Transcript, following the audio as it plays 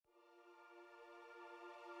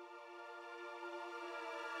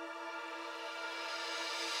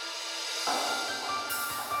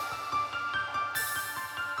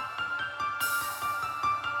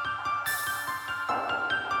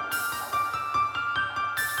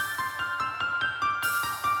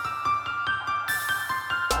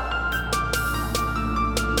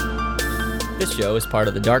This show is part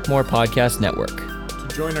of the Darkmoor Podcast Network. To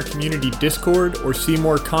join our community Discord or see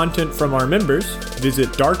more content from our members, visit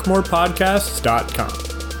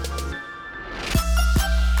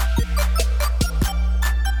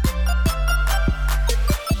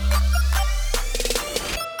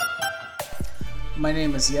My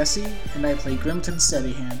name is Yessi, and I play Grimton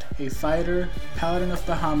Steadyhand, a fighter, paladin of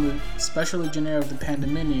Bahamut, special legionnaire of the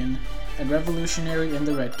Pandemonium, and revolutionary in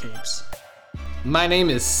the Red Capes. My name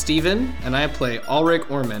is Steven, and I play Ulrich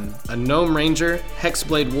Orman, a gnome ranger,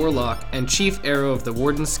 hexblade warlock, and chief arrow of the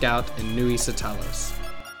Warden Scout in New Issa Talos.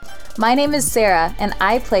 My name is Sarah, and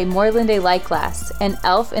I play Morlinde Lightglass, an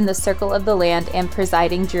elf in the Circle of the Land and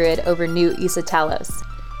presiding druid over New Issa Talos.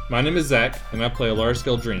 My name is Zach, and I play Alaris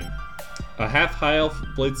Dream, a half-high elf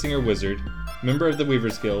bladesinger wizard, member of the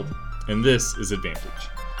Weavers Guild, and this is Advantage.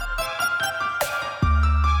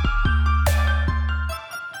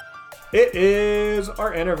 It is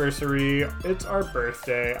our anniversary. It's our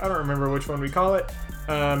birthday. I don't remember which one we call it,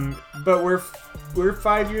 but we're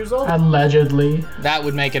 5 years old. Allegedly. That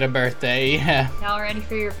would make it a birthday, yeah. Y'all ready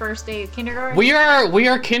for your first day of kindergarten? We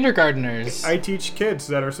are kindergartners. I teach kids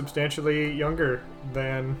that are substantially younger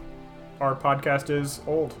than our podcast is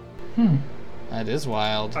old. That is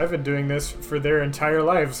wild. I've been doing this for their entire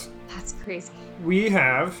lives. That's crazy. We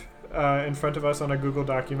have in front of us on a Google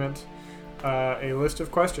document a list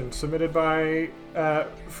of questions submitted by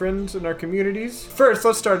friends in our communities. First,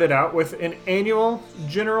 let's start it out with an annual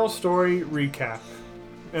general story recap.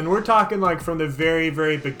 And we're talking like from the very,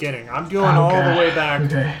 very beginning. I'm doing all the way back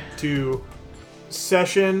to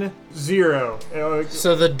session 0.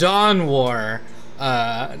 So the Dawn War.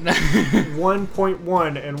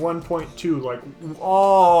 1.1 and 1.2, like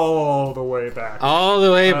all the way back. All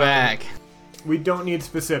the way back. We don't need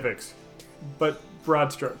specifics, but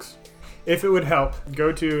broad strokes. If it would help,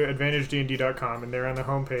 go to advantagednd.com, and there on the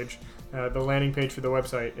homepage, the landing page for the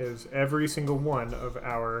website is every single one of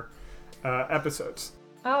our episodes.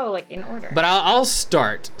 Oh, like in order. But I'll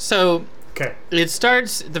start. So Okay. it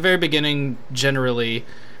starts at the very beginning generally.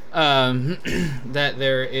 That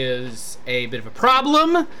there is a bit of a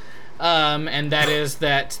problem, and that is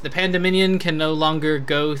that the Pandemonium can no longer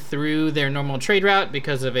go through their normal trade route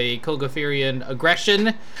because of a Kolgafirian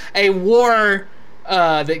aggression, a war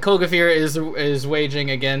that Kolgafir is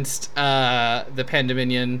waging against the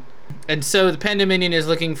Pandemonium, and so the Pandemonium is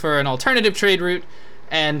looking for an alternative trade route,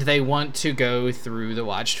 and they want to go through the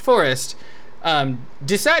Watched Forest,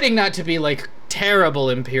 deciding not to be like terrible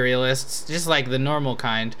imperialists, just like the normal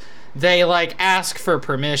kind. They like ask for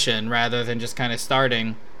permission rather than just kind of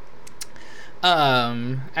starting.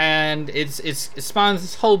 And it spawns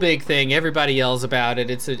this whole big thing. Everybody yells about it.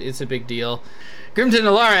 It's a big deal. Grimton and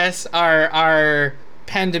Alaris are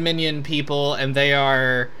Pandemonium people, and they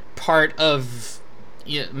are part of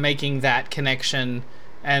making that connection.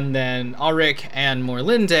 And then Ulrich and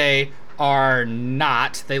Morlinde are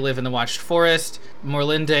not. They live in the Watched Forest.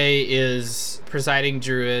 Morlinde is presiding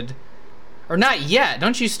druid. Or not yet.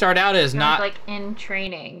 Don't you start out as not... Like in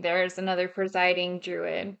training. There's another presiding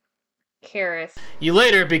druid, Karis. You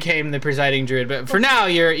later became the presiding druid, but for now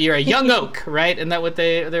you're a young oak, right? Isn't that what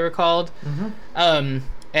they were called?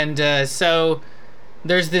 Mm-hmm. So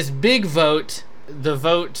there's this big vote. The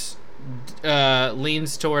vote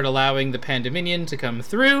leans toward allowing the Pandemonium to come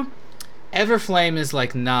through. Everflame is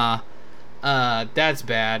like, nah. That's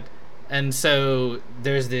bad. And so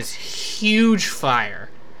there's this huge fire.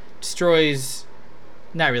 Destroys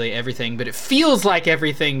not really everything, but it feels like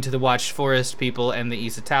everything to the Watched Forest people and the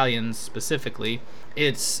East Italians specifically.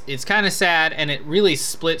 It's kind of sad, and it really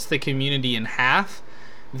splits the community in half.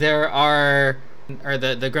 The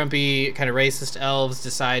grumpy kind of racist elves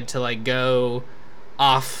decide to like go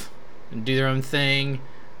off and do their own thing,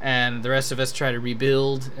 and the rest of us try to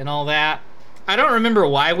rebuild and all that. I don't remember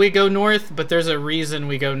why we go north, but there's a reason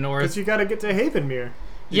we go north. Because you gotta get to Havenmere.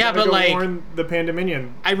 Yeah, but like warn the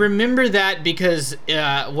Pandemonium. I remember that because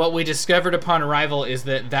what we discovered upon arrival is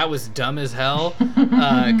that was dumb as hell,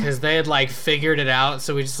 because they had like figured it out,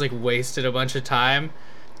 so we just like wasted a bunch of time.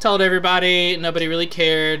 Told everybody, nobody really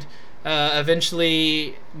cared.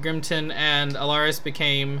 Eventually, Grimton and Alaris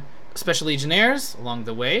became Special Legionnaires along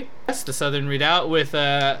the way. That's the Southern Redoubt with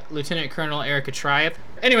Lieutenant Colonel Erica Triumph.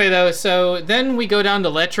 Anyway, though, so then we go down to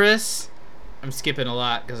Letras. I'm skipping a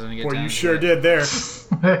lot because I'm going to get down to Well, you sure did there.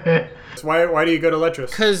 Why do you go to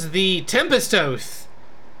Letras? Because the Tempest Oath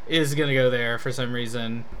is going to go there for some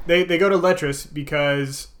reason. They go to Letras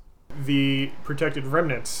because the protected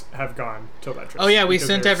remnants have gone to Letras. Oh, yeah, we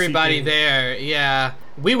sent everybody there. Yeah.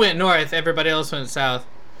 We went north. Everybody else went south.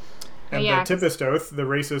 And Yeah, the Tempest Oath, the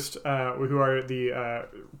racist, who are the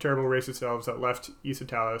terrible racist elves that left Issa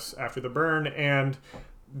Talos after the burn, and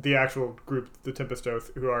the actual group, the Tempest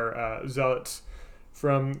Oath, who are zealots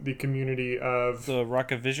from the community of... The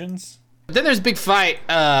Rock of Visions? Then there's a big fight,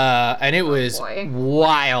 and it was boy.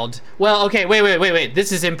 wild. Well, okay, wait.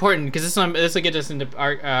 This is important because this will get us into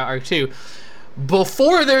arc 2.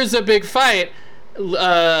 Before there's a big fight,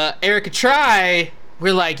 Erica Try,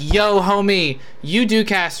 we're like, yo, homie, you do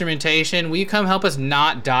cast instrumentation. Will you come help us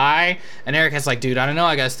not die? And Erica's like, dude, I don't know.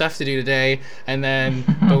 I got stuff to do today. And then,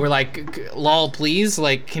 but we're like, lol, please,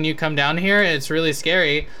 like, can you come down here? It's really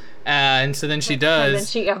scary. And so then she does. And then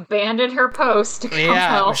she abandoned her post to come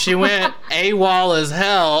help. She went AWOL as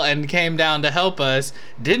hell and came down to help us.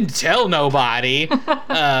 Didn't tell nobody.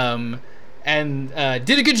 And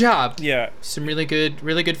did a good job. Yeah. Some really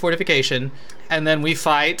good fortification. And then we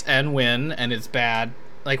fight and win, and it's bad.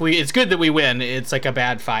 Like, it's good that we win. It's like a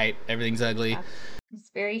bad fight. Everything's ugly. Yeah. It's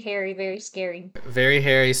very hairy, very scary. Very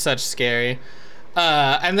hairy, such scary.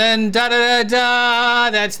 And then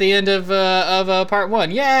that's the end of part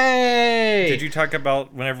 1. Yay! Did you talk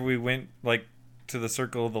about whenever we went like to the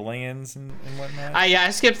Circle of the Lands and whatnot?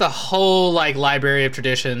 I skipped the whole like Library of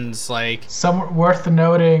Traditions, like Some worth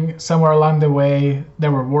noting, somewhere along the way,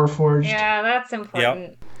 there were Warforged. Yeah, that's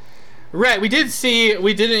important. right. We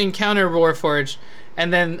did encounter Warforged,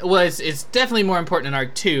 and then it's definitely more important in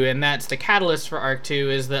Arc 2, and that's the catalyst for Arc 2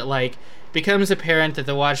 is that like becomes apparent that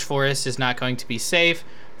the Watch Forest is not going to be safe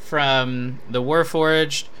from the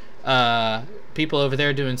Warforged. People over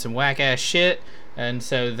there doing some whack ass shit, and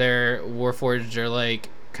so their Warforged are like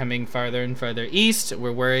coming farther and farther east.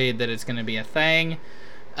 We're worried that it's going to be a thing,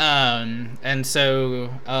 and so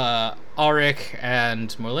Ulrich and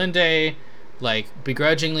Morlinde like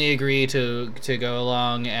begrudgingly agree to go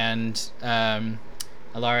along, and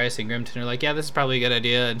Alaris and Grimton are like, yeah, this is probably a good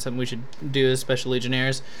idea and something we should do as Special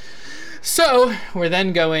Legionnaires. So we're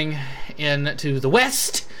then going into the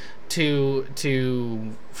west to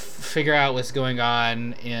figure out what's going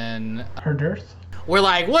on in Herdirth. We're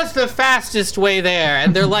like, what's the fastest way there?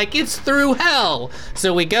 And they're like, it's through hell.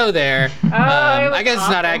 So we go there. I guess it's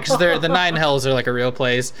not actually, the 9 hells are like a real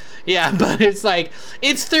place. Yeah, but it's like,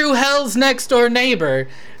 it's through hell's next door neighbor.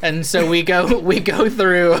 And so we go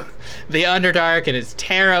through the Underdark, and it's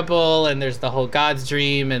terrible, and there's the whole God's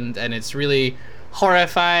Dream, and it's really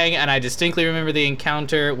horrifying. And I distinctly remember the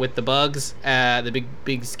encounter with the bugs, the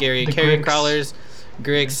big scary carrion crawlers.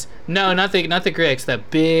 Grix. No, not the Grix. The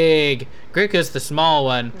big Grick is the small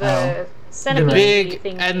one. The centipede big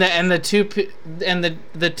thing. and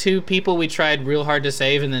the two people we tried real hard to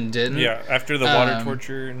save and then didn't. Yeah, after the water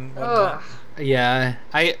torture and whatnot. Yeah,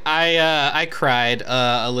 I cried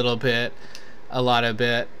a little bit, a lot of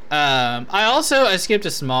bit. I skipped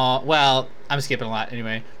a small. Well, I'm skipping a lot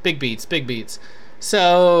anyway. Big beats.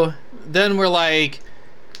 So then we're like,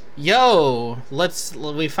 yo,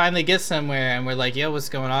 we finally get somewhere, and we're like, yo, what's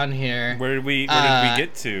going on here? Where did we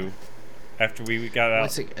get to after we got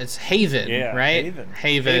out? It's Haven, right?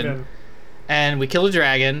 Haven. And we killed a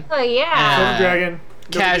dragon. Oh yeah. Killed a dragon.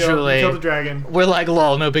 Casually. Killed a dragon. We're like,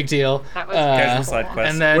 lol, no big deal. That was Casual side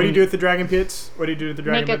quest. And then What do you do with the dragon pits? What do you do with the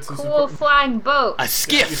dragon Make a pits? cool flying boat. a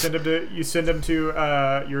skiff. You send him to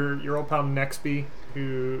your old pal Nexby,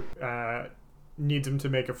 who needs him to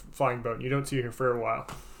make a flying boat. You don't see her for a while.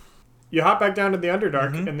 You hop back down to the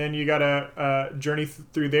Underdark, and then you gotta journey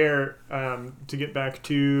through there to get back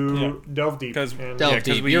to Delve Deep. Delve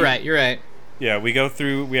Deep. You're right. Yeah, we go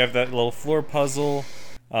through. We have that little floor puzzle,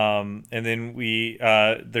 and then we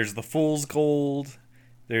there's the Fool's Gold.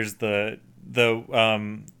 There's the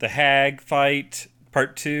Hag fight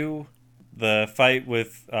part 2. The fight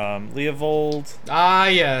with Leovold. Ah,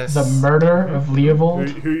 yes. The murder of Leovold.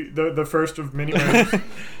 Who the first of many murders.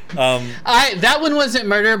 That one wasn't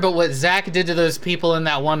murder, but what Zach did to those people in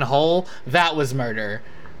that one hole, that was murder.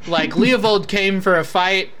 Like, Leovold came for a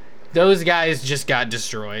fight, those guys just got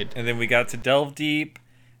destroyed. And then we got to Delve Deep,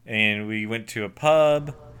 and we went to a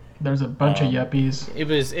pub. There's a bunch of yuppies. It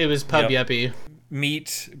was pub yuppie.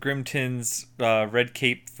 Meet Grimton's Red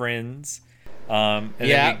Cape friends. And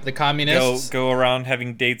the communists. Go around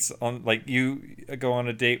having dates on, like, you go on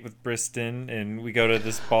a date with Briston, and we go to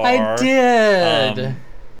this bar. I did.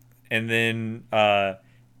 And then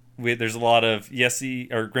there's a lot of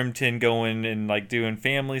Yessie or Grimton going and like doing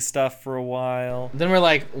family stuff for a while. Then we're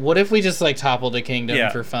like, what if we just like toppled a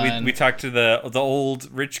kingdom for fun? We talked to the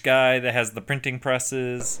old rich guy that has the printing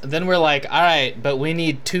presses. Then we're like, all right, but we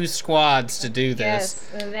need 2 squads to do this.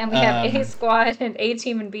 Yes, and then we have A squad and A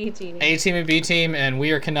team and B team. A team and B team, and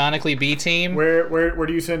we are canonically B team. Where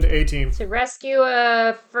do you send A team? To rescue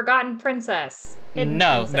a forgotten princess.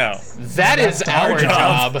 No, princess. that is our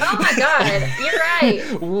job. Oh my god, you're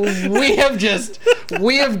right.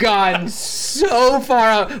 We have gone so far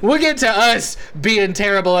out. We'll get to us being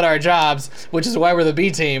terrible at our jobs, which is why we're the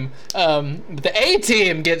B team. But the A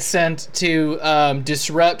team gets sent to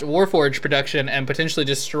disrupt Warforged production and potentially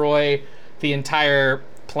destroy the entire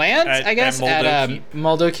plant, I guess, at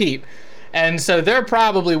Moldo Keep. And so they're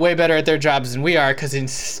probably way better at their jobs than we are, because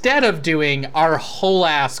instead of doing our whole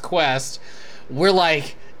ass quest, we're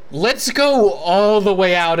like, let's go all the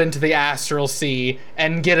way out into the astral sea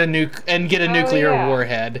and get a nuclear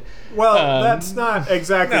warhead. Well, that's not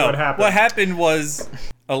exactly what happened. What happened was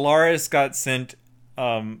Alaris got sent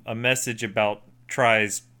a message about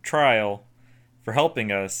Try's trial for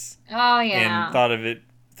helping us. Oh yeah. And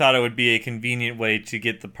thought it would be a convenient way to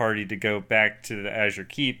get the party to go back to the Azure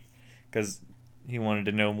Keep, because he wanted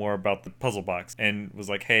to know more about the puzzle box, and was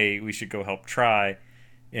like, hey, we should go help Try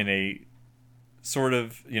in a sort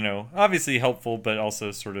of, obviously helpful, but also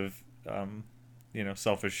sort of,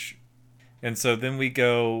 selfish. And so then we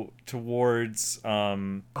go towards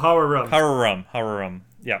Hararum.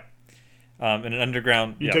 Yeah. In an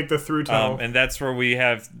underground. You take the through tunnel. And that's where we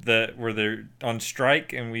have where they're on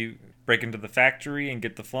strike, and we break into the factory and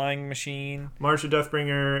get the flying machine. Marsha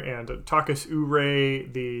Deathbringer and Takas Ure,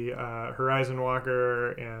 the Horizon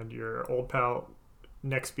Walker, and your old pal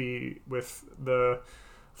Nexby with the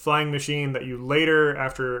flying machine that you later,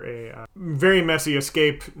 after a very messy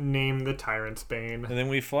escape, name the Tyrant's Bane. And then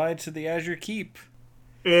we fly to the Azure Keep.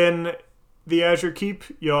 In the Azure Keep,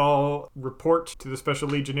 y'all report to the Special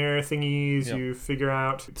Legionnaire thingies. Yep. You figure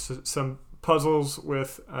out some puzzles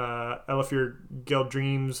with Elifir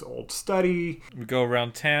Geldream's old study. We go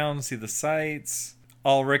around town, see the sights.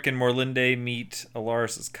 Ulrich and Morlinde meet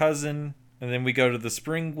Alaris' cousin. And then we go to the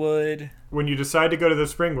Springwood. When you decide to go to the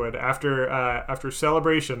Springwood, after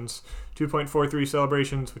celebrations, 2.43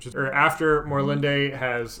 celebrations, after Morlinde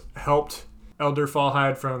has helped Elder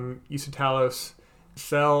Fallhide from Isatalos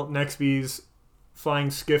sell Nexby's flying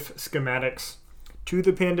skiff schematics to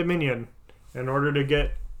the Pandemonium in order to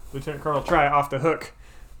get Lieutenant Carl Try off the hook,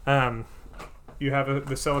 you have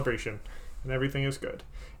the celebration, and everything is good.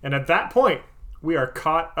 And at that point, we are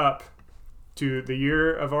caught up to the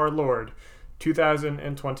year of our Lord,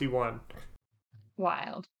 2021.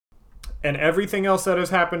 Wild. And everything else that has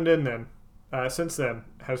happened since then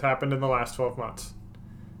has happened in the last 12 months.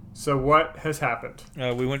 So what has happened?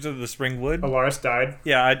 We went to the Springwood. Alaris died.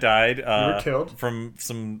 Yeah, I died. You were killed. From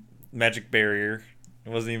some magic barrier. It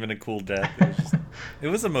wasn't even a cool death. It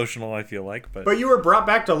was emotional, I feel like. But you were brought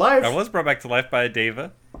back to life. I was brought back to life by a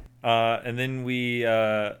Deva. And then we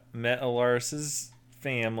met Alaris'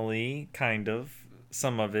 family, kind of.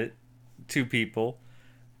 Some of it. 2 people.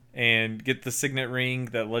 And get the signet ring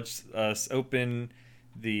that lets us open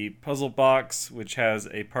the puzzle box, which has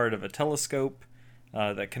a part of a telescope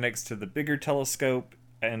that connects to the bigger telescope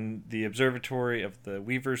and the observatory of the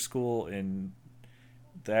Weaver School in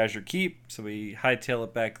the Azure Keep. So we hightail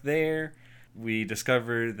it back there. We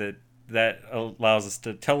discover that allows us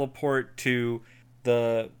to teleport to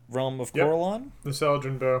the realm of Coralon. The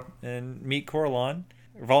Celadrin Bow. And meet Coralon.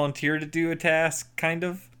 Volunteer to do a task, kind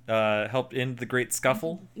of. Helped end the Great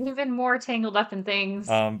Scuffle. Even more tangled up in things.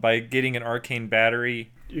 By getting an arcane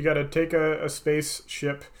battery. You got to take a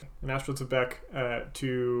spaceship in Astral Tibet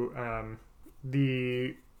to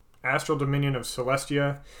the Astral Dominion of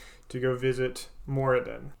Celestia to go visit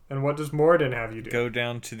Moradin. And what does Moradin have you do? Go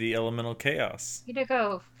down to the Elemental Chaos. You to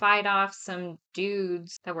go fight off some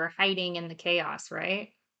dudes that were hiding in the chaos,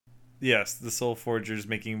 right? Yes, the Soul Forgers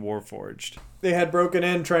making Warforged. They had broken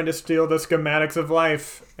in trying to steal the schematics of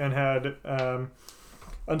life and had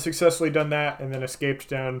unsuccessfully done that and then escaped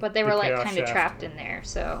down. But they were like kind of shaft. trapped in there,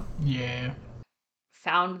 so Yeah.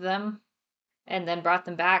 found them and then brought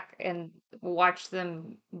them back and watched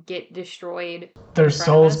them get destroyed. Their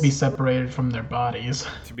souls be separated from their bodies.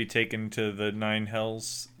 To be taken to the 9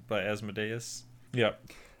 Hells by Asmodeus. Yep.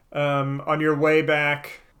 On your way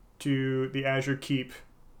back to the Azure Keep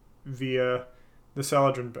via the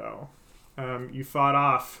Celadrin Bow, you fought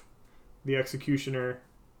off the Executioner,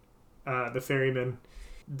 the Ferryman,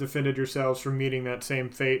 defended yourselves from meeting that same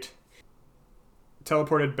fate,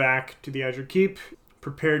 teleported back to the Azure Keep,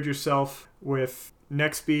 prepared yourself with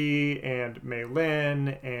Nexby and Mei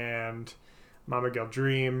Lin and Mama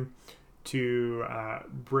Geldream to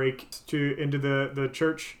break into the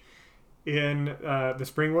church in the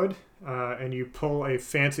Springwood, and you pull a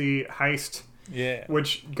fancy heist,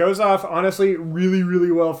 which goes off honestly really,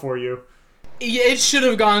 really well for you. Yeah, it should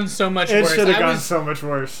have gone so much worse. It should have gone so much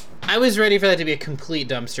worse. I was ready for that to be a complete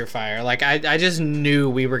dumpster fire. Like, I just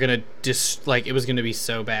knew we were going to it was going to be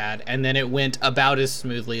so bad. And then it went about as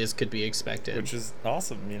smoothly as could be expected. Which is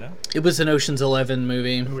awesome, you know? It was an Ocean's 11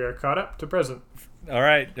 movie. We are caught up to present. All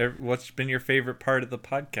right. What's been your favorite part of the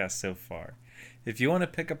podcast so far? If you want to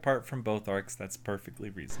pick apart from both arcs, that's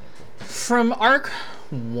perfectly reasonable. From arc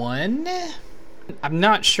 1... I'm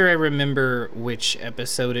not sure I remember which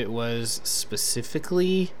episode it was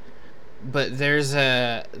specifically, but there's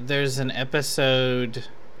an episode,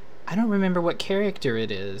 I don't remember what character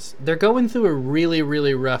it is. They're going through a really,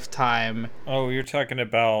 really rough time. Oh, you're talking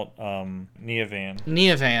about Neovan.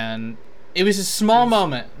 Neovan. It was a small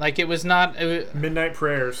moment. Like, it was not... Midnight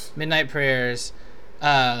Prayers.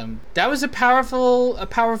 That was a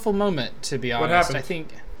powerful moment, to be honest. What happened? I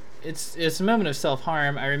think it's a moment of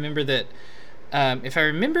self-harm. I remember that... if I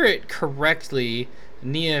remember it correctly,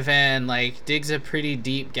 Neovan digs a pretty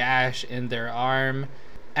deep gash in their arm,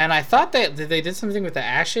 and I thought that they did something with the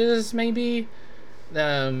ashes. Maybe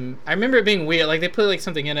I remember it being weird. Like, they put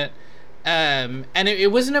something in it, and it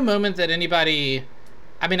wasn't a moment that anybody.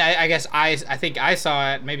 I mean, I guess I think I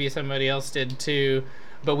saw it. Maybe somebody else did too,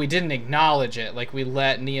 but we didn't acknowledge it. Like, we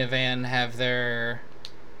let Neovan have their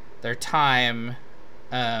time.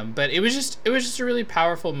 But it was just a really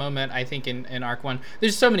powerful moment, I think, in Arc 1.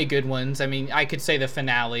 There's so many good ones. I mean, I could say the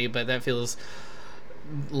finale, but that feels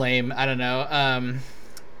lame. I don't know.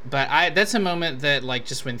 But that's a moment that,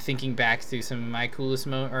 just when thinking back through some of my coolest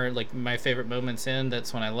or my favorite moments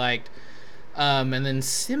that's when I liked. And then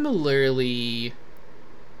similarly,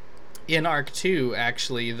 in Arc 2,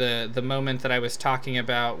 actually, the moment that I was talking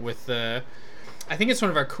about with I think it's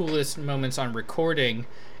one of our coolest moments on recording.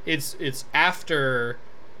 It's after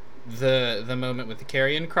the moment with the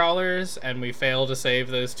carrion crawlers, and we fail to save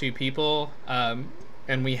those two people,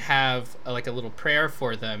 and we have a little prayer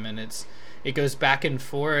for them, and it goes back and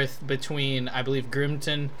forth between, I believe,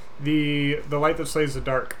 Grimton. The light that slays the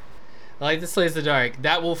dark. The light that slays the dark.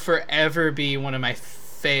 That will forever be one of my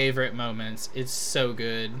favorite moments. It's so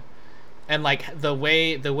good, and the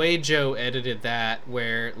way Joe edited that,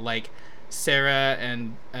 where Sarah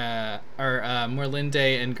and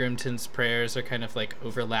Morlinde and Grimton's prayers are kind of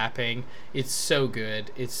overlapping. It's so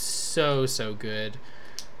good. It's so good.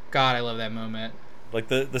 God, I love that moment.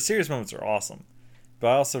 The serious moments are awesome, but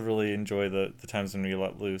I also really enjoy the times when we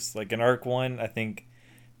let loose. In Arc 1, I think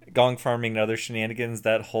Gong farming and other shenanigans,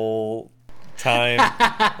 that whole time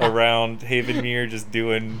around Havenmere just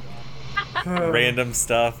doing random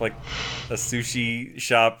stuff, like a sushi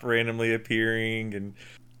shop randomly appearing, and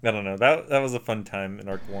I don't know. That was a fun time in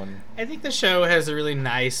Arc 1. I think the show has a really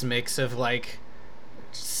nice mix of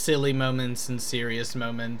silly moments and serious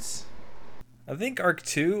moments. I think Arc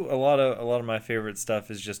 2, a lot of my favorite stuff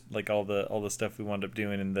is just all the stuff we wound up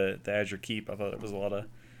doing in the Azure Keep. I thought it was a lot of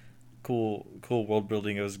cool world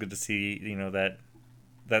building. It was good to see,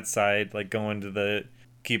 that side, going to the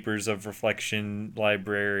Keepers of Reflection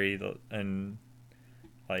library, and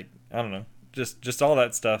I don't know. Just all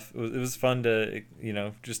that stuff. It was fun to,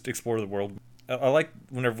 just explore the world. I like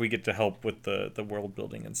whenever we get to help with the world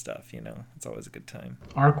building and stuff, It's always a good time.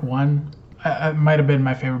 Arc 1 might have been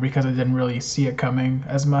my favorite because I didn't really see it coming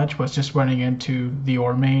as much, was just running into the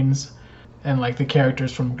Ormains and the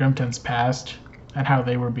characters from Grimton's past and how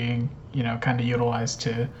they were being, kind of utilized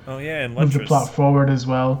to and move the plot forward as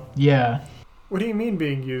well. Yeah. What do you mean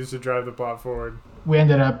being used to drive the plot forward? We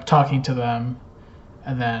ended up talking to them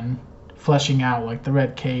and then fleshing out the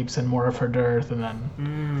red capes and more of her dearth, and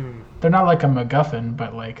then they're not a MacGuffin,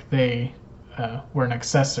 but they were an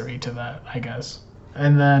accessory to that, I guess.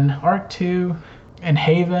 And then Arc 2 in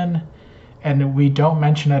Haven, and we don't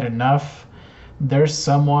mention it enough, there's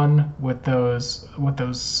someone with those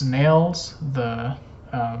snails, the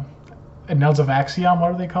nails of Axiom.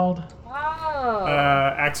 What are they called? Oh.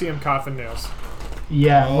 Axiom coffin nails.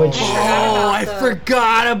 Yeah, which I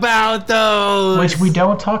forgot about those. Which we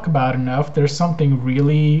don't talk about enough. There's something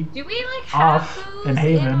really Do we have off those in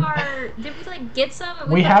Haven. Did we get some? And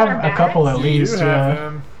We put them in have our a couple bags? at least. You have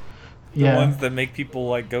them. The Yeah. ones that make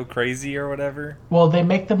people go crazy or whatever. Well, they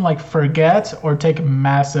make them forget or take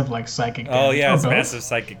massive psychic damage. Oh yeah, or it's both. massive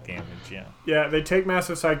psychic damage. Yeah. Yeah, they take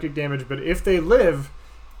massive psychic damage, but if they live,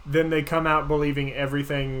 then they come out believing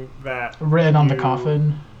everything that Written on the you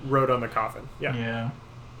coffin. wrote on the coffin. Yeah. Yeah.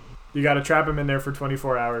 You got to trap them in there for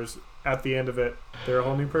 24 hours. At the end of it, they're a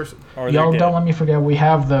whole new person. Or they're Y'all dead. don't let me forget we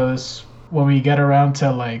have those when we get around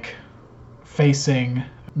to like facing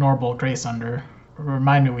Norval Graysunder.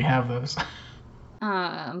 Remind me we have those.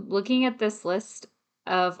 Looking at this list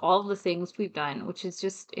of all the things we've done, which is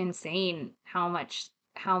just insane how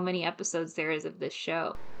many episodes there is of this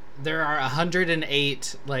show. There are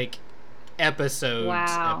 108 like episodes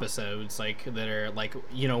Wow. like that are like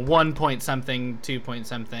 1 point something, 2 point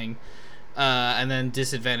something, and then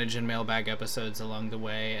disadvantage and mailbag episodes along the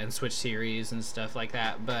way, and switch series and stuff like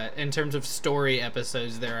that. But in terms of story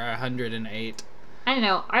episodes, there are 108. I don't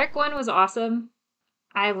know. Arc 1 was awesome.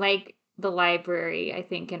 I like the library, I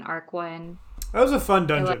think, in Arc 1. That was a fun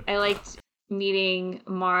dungeon. I liked meeting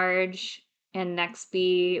Marge and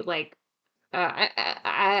Nextby. Like,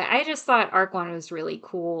 I just thought Arc 1 was really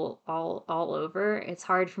cool all over. It's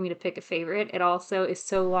hard for me to pick a favorite. It also is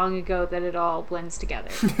so long ago that it all blends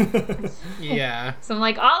together. Yeah. So I'm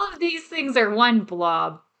like, all of these things are one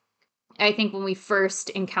blob. I think when we first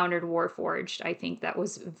encountered Warforged, I think that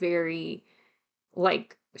was very,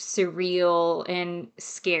 like, surreal and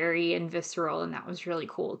scary and visceral, and that was really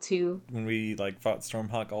cool too. When we like fought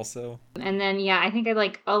Stormhawk also. And then I think I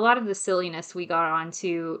like a lot of the silliness we got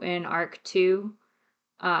onto in Arc 2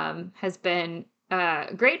 has been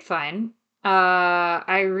great fun.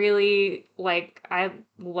 I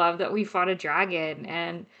love that we fought a dragon,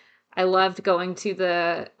 and I loved going to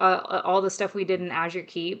the all the stuff we did in Azure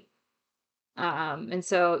Keep. And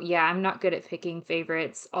so, yeah, I'm not good at picking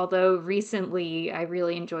favorites, although recently I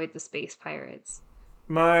really enjoyed the Space Pirates.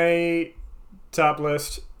 My top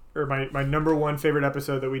list, or my number one favorite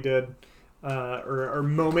episode that we did, or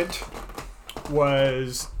moment,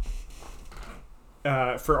 was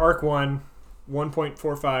for Arc 1,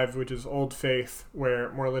 1.45, which is Old Faith, where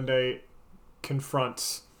Morlinde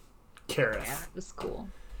confronts Kareth. Yeah, it was cool.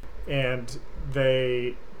 And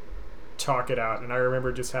they talk it out. And I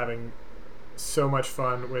remember just having so much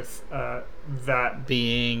fun with that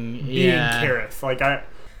being Kareth.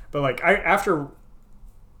 After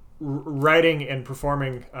writing and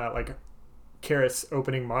performing Kareth's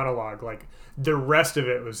opening monologue, like the rest of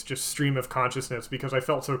it was just stream of consciousness, because I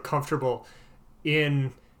felt so comfortable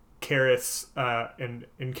in Kareth's in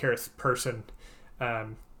Kareth's person,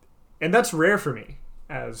 and that's rare for me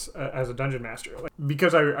as a dungeon master,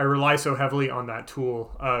 because I rely so heavily on that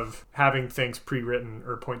tool of having things pre-written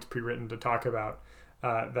or points pre-written to talk about,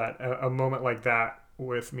 that a moment like that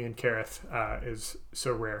with me and Kareth is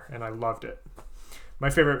so rare, and I loved it. My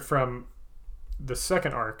favorite from the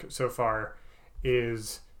second arc so far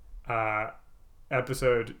is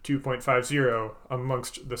episode 2.50,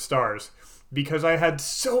 Amongst the Stars, because I had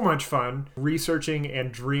so much fun researching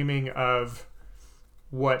and dreaming of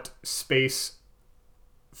what space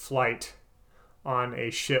flight on a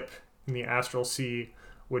ship in the astral sea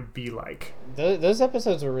would be like. Those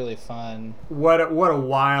episodes were really fun. What a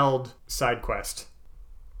wild side quest.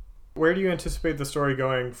 Where do you anticipate the story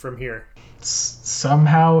going from here?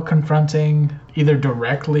 Somehow confronting either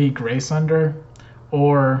directly Graysunder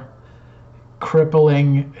or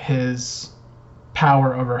crippling his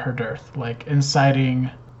power over her dearth, like inciting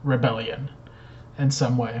rebellion in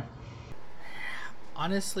some way.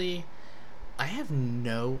 Honestly, I have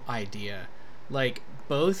no idea. Like,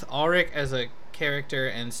 both Ulrich as a character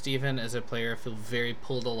and Steven as a player feel very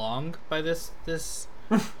pulled along by this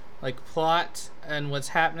like plot and what's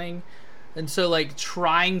happening. And so like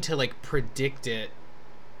trying to like predict it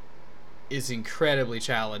is incredibly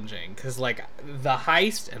challenging, because like the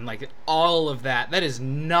heist and like all of that is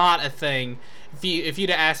not a thing. If you'd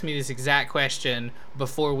have asked me this exact question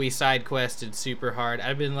before we side quested super hard,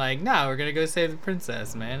 I'd been like, no, we're gonna go save the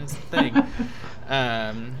princess, man, it's the thing.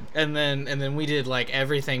 And then we did like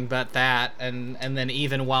everything but that, and then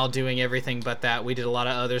even while doing everything but that, we did a lot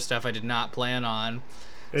of other stuff I did not plan on.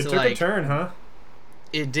 It took a turn, huh?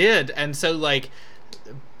 It did. And so like,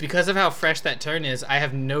 because of how fresh that turn is, I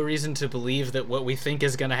have no reason to believe that what we think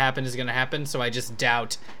is going to happen, so I just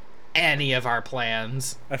doubt any of our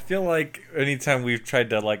plans. I feel like anytime we've tried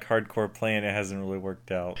to like hardcore plan, it hasn't really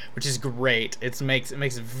worked out. Which is great. It makes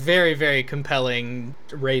very, very compelling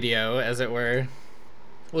radio, as it were.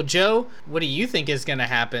 Well, Joe, what do you think is going to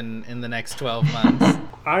happen in the next 12 months?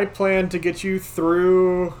 I plan to get you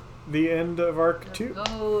through the end of Arc 2.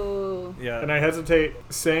 Oh. Yeah. And I hesitate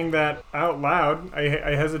saying that out loud.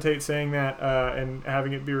 I hesitate saying that and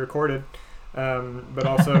having it be recorded. But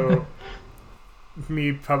also,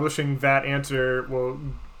 me publishing that answer will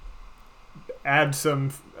add some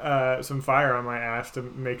fire on my ass to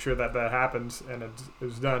make sure that happens and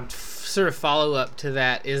it's done. Sort of follow up to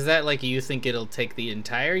that, is that like you think it'll take the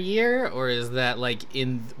entire year, or is that like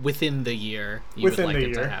within the year you would like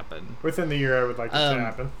it to happen? Within the year, I would like it to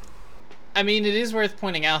happen. I mean, it is worth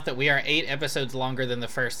pointing out that we are 8 episodes longer than the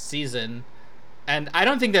first season, and I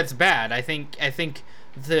don't think that's bad. I think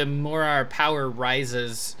the more our power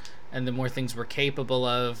rises and the more things we're capable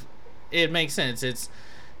of, it makes sense. It's,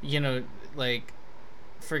 like,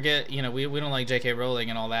 forget, we don't like J.K. Rowling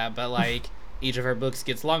and all that, but like each of our books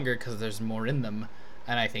gets longer because there's more in them,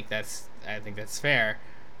 and I think that's fair.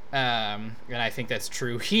 And I think that's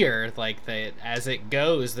true here. Like, that as it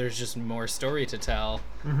goes, there's just more story to tell.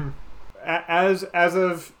 Mm-hmm. As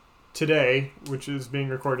of today, which is being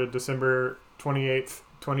recorded December 28th,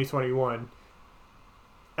 2021,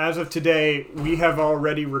 as of today, we have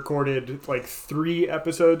already recorded like 3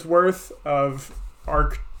 episodes worth of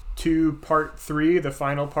Arc 2 Part 3, the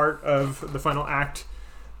final act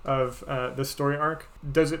of the story arc.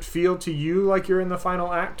 Does it feel to you like you're in the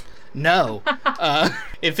final act? No.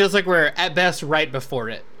 It feels like we're at best right before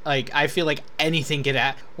it. Like, I feel like anything could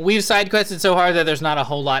happen. We've side quested so hard that there's not a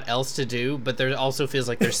whole lot else to do, but there also feels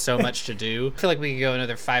like there's so much to do. I feel like we could go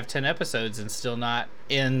another 5-10 episodes and still not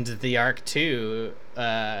end the arc 2.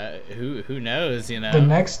 Who knows, The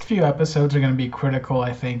next few episodes are going to be critical,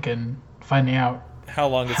 I think, in finding out how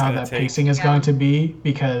long it's going to take. Pacing is going to be,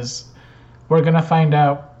 because we're going to find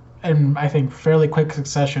out in, I think, fairly quick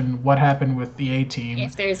succession what happened with the A-Team.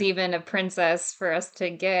 If there's even a princess for us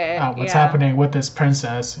to get. What's happening with this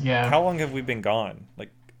princess, yeah. How long have we been gone?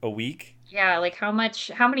 Like a week? Yeah, like how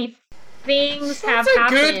many things have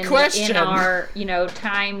happened in our,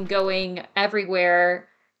 time going everywhere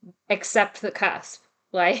except the cusp?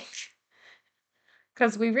 Like,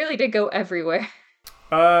 because we really did go everywhere.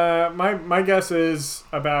 My guess is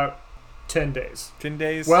about 10 days. 10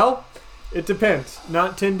 days? Well, it depends.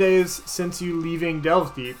 Not 10 days since you leaving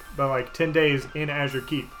Delve Deep, but like 10 days in Azure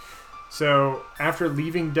Keep. So after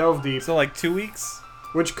leaving Delve Deep... So like 2 weeks?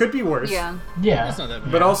 Which could be worse. Yeah. That's not that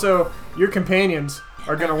bad. But also, your companions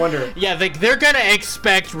are going to wonder... Yeah, they're going to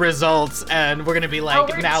expect results, and we're going to be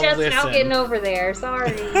like, now listen. We're just now getting over there.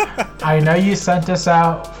 Sorry. I know you sent us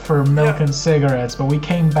out for milk and cigarettes, but we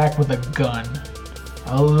came back with a gun.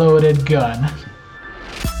 A loaded gun.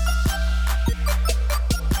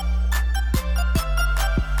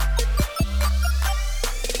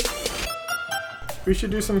 We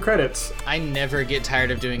should do some credits. I never get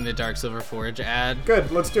tired of doing the Dark Silver Forge ad.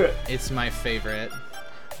 Good, let's do it. It's my favorite.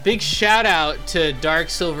 Big shout out to Dark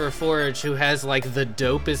Silver Forge, who has like the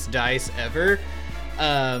dopest dice ever.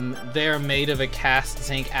 They're made of a cast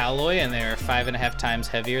zinc alloy, and they are 5.5 times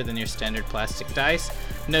heavier than your standard plastic dice.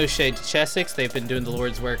 No shade to Chessex, they've been doing the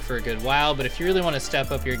Lord's work for a good while, but if you really want to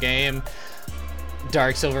step up your game,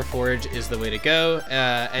 Dark Silver Forge is the way to go.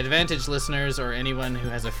 Advantage listeners, or anyone who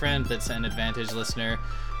has a friend that's an Advantage listener,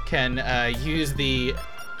 can use the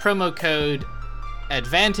promo code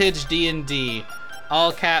AdvantageD&D,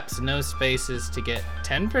 all caps, no spaces, to get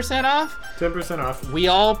 10% off. 10% off. We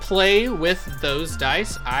all play with those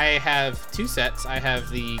dice. I have 2 sets. I have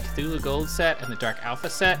the Cthulhu Gold set and the Dark Alpha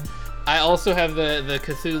set. I also have the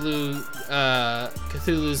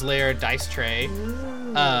Cthulhu's Lair dice tray.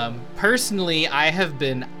 Personally, I have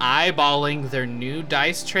been eyeballing their new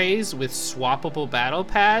dice trays with swappable battle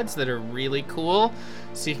pads that are really cool.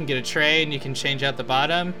 So you can get a tray and you can change out the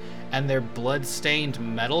bottom, and their blood-stained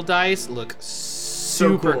metal dice look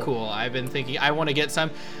super cool. I've been thinking I want to get some.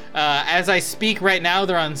 As I speak right now,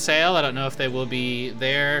 they're on sale. I don't know if they will be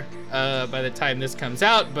there by the time this comes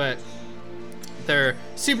out, but they're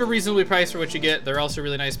super reasonably priced for what you get. They're also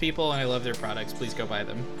really nice people, and I love their products. Please go buy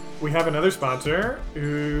them. We have another sponsor,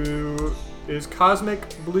 who is Cosmic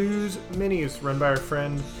Blues Minis, run by our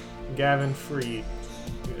friend Gavin Freed,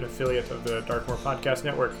 an affiliate of the Darkmoor Podcast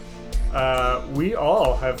Network. We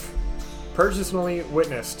all have personally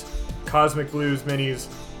witnessed Cosmic Blues Minis.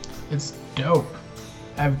 It's dope.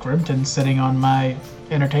 I have Grimton sitting on my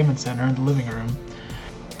entertainment center in the living room.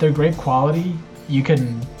 They're great quality. You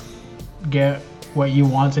can get what you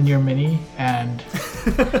want in your mini, and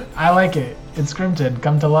I like it. It's Grimton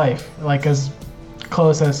come to life, like as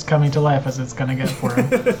close as coming to life as it's gonna get for him.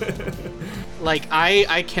 Like,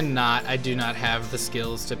 I do not have the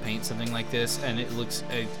skills to paint something like this, and it looks,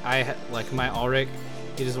 like my Ulrich,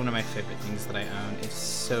 it is one of my favorite things that I own. It's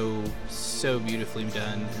so beautifully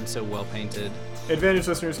done and so well painted. Advantage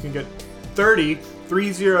listeners can get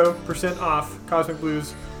 30% off Cosmic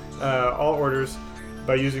Blues all orders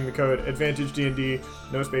by using the code AdvantageD&D,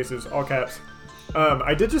 no spaces, all caps.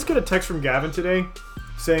 I did just get a text from Gavin today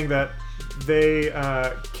saying that they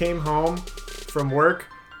came home from work,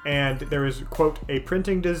 and there was, quote, a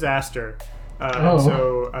printing disaster.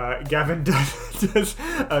 So Gavin does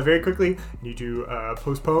very quickly need to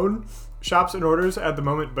postpone shops and orders at the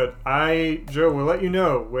moment, but Joe, will let you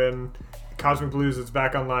know when Cosmic Blues is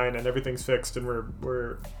back online and everything's fixed and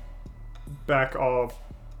we're back all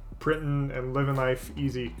printing and living life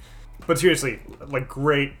easy. But seriously, like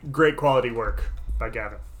great quality work by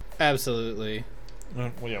Gavin. Absolutely.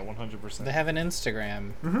 Well, yeah, 100%. They have an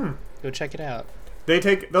Instagram. Mm-hmm. Go check it out.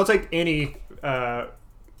 They'll take any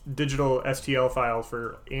digital STL file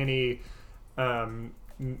for any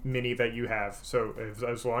mini that you have. So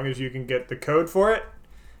as long as you can get the code for it,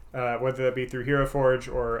 whether that be through Hero Forge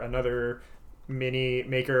or another mini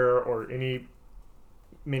maker or any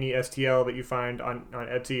mini STL that you find on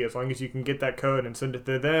Etsy, as long as you can get that code and send it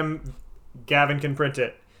to them, Gavin can print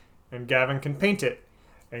it and Gavin can paint it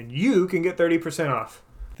and you can get 30% off.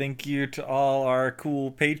 Thank you to all our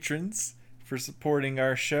cool patrons for supporting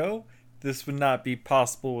our show. This would not be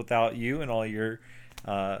possible without you and all your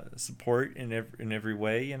support in every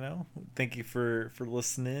way, you know. Thank you for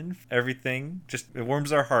listening. Everything just, it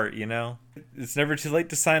warms our heart, you know. It's never too late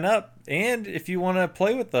to sign up, and if you want to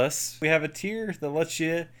play with us, we have a tier that lets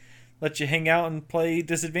you hang out and play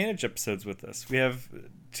Disadvantage episodes with us. We have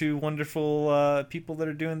 2 wonderful people that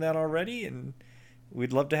are doing that already, and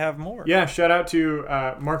we'd love to have more. Yeah, shout out to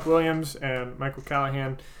Mark Williams and Michael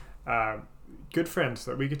Callahan, good friends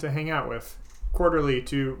that we get to hang out with quarterly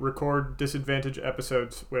to record Disadvantage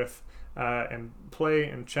episodes with, and play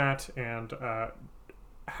and chat and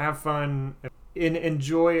have fun and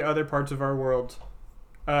enjoy other parts of our world.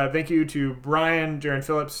 Thank you to Brian, Jaron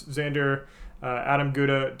Phillips, Xander, Adam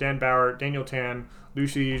Gouda, Dan Bauer, Daniel Tan,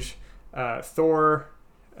 Luciege, Thor,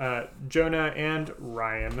 Jonah, and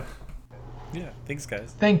Ryan. Yeah, thanks,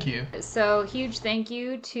 guys. Thank you. So huge thank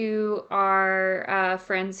you to our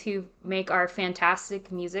friends who make our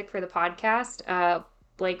fantastic music for the podcast.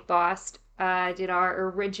 Blake Bost did our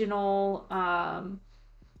original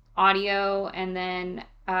audio, and then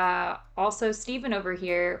also Steven over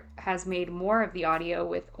here has made more of the audio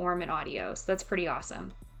with Orman Audio. So that's pretty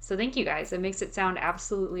awesome. So thank you guys. It makes it sound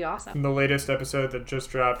absolutely awesome. In the latest episode that just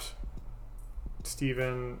dropped,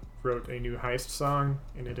 Steven wrote a new heist song,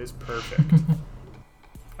 and it is perfect.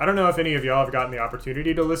 I don't know if any of y'all have gotten the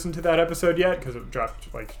opportunity to listen to that episode yet, because it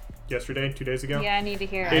dropped like yesterday, 2 days ago. Yeah, I need to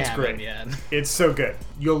hear it. It's great. It's so good.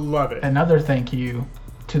 You'll love it. Another thank you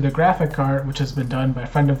to the graphic art, which has been done by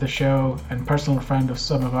friend of the show and personal friend of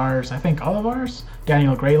some of ours, I think all of ours,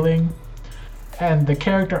 Daniel Grayling, and the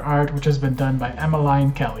character art, which has been done by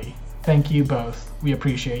Emmeline Kelly. Thank you both. We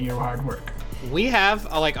appreciate your hard work. We have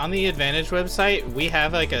like on the Advantage website, we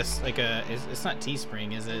have it's not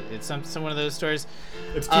Teespring, is it? It's some one of those stores.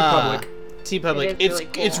 It's TeePublic. TeePublic. It is really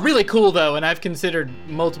cool. It's really cool though, and I've considered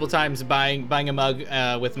multiple times buying a mug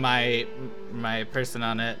with my person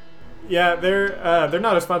on it. Yeah, they're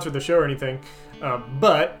not a sponsor of the show or anything,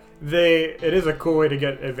 but it is a cool way to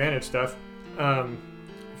get Advantage stuff.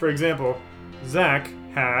 For example, Zach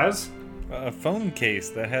has A phone case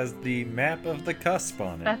that has the map of the cusp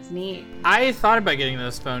on it. That's neat. I thought about getting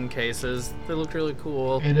those phone cases. They look really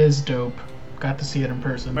cool. It is dope. Got to see it in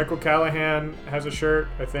person. Michael Callahan has a shirt.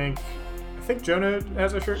 I think Jonah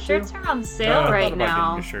has a shirt too. Shirts are on sale I right thought about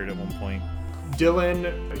now. getting a shirt at one point.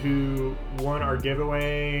 Dylan, who won our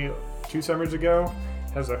giveaway 2 summers ago,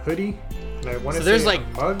 has a hoodie. And I want So to there's say like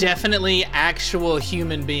a mug. definitely actual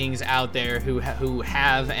human beings out there who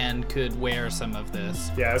have and could wear some of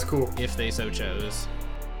this Yeah, that's cool. if they so chose.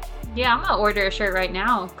 Yeah, I'm gonna order a shirt right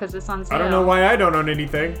now because it's on sale. I don't know why I don't own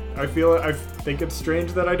anything. I think it's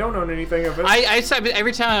strange that I don't own anything of it. I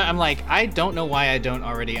every time I'm like, I don't know why I don't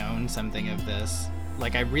already own something of this.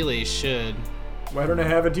 Like I really should. Why don't I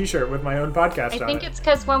have a T-shirt with my own podcast I on think it? it's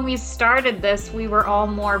because when we started this, we were all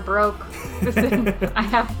more broke. I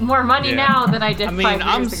have more money Yeah. now than I did I mean, 5 years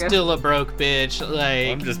I'm ago. still a broke bitch. Like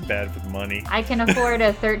I'm just bad with money. I can afford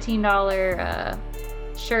a $13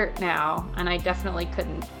 shirt now, and I definitely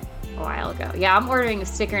couldn't a while ago. Yeah, I'm ordering a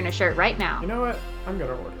sticker and a shirt right now. You know what? I'm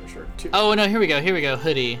gonna order a shirt too. Oh no, here we go,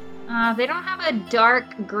 hoodie. They don't have a dark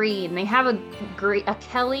green. They have a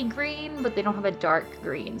Kelly green, but they don't have a dark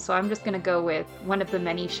green. So I'm just gonna go with one of the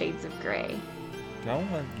many shades of gray. Do I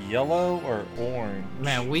want yellow or orange?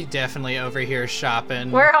 Man, we definitely over here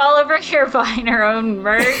shopping. We're all over here buying our own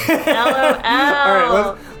merch. LOL. All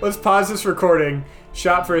right, let's pause this recording,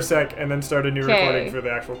 shop for a sec, and then start a new Okay. recording for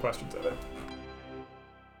the actual questions of it.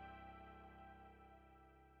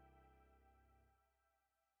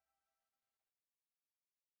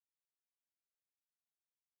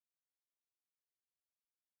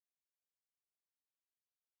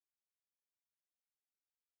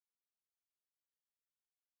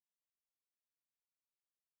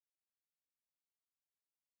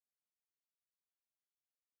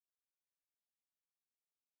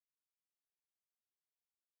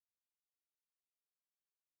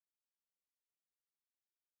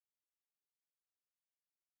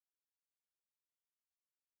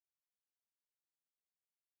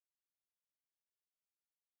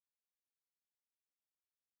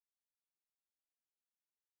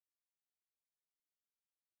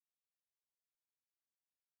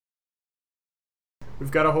 We've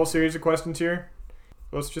got a whole series of questions here.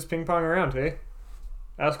 Let's just ping pong around, hey?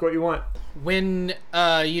 Ask what you want. When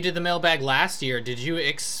you did the mailbag last year, did you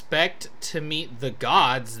expect to meet the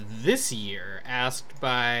gods this year? Asked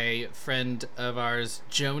by friend of ours,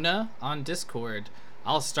 Jonah, on Discord.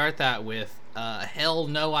 I'll start that with, hell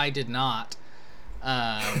no, I did not.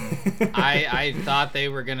 I thought they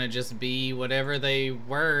were gonna just be whatever they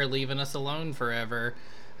were, leaving us alone forever,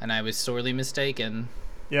 and I was sorely mistaken.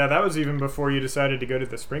 Yeah, that was even before you decided to go to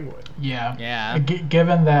the Springwood. Yeah.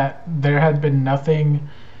 Given that there had been nothing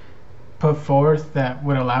put forth that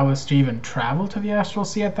would allow us to even travel to the Astral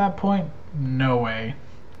Sea at that point, no way.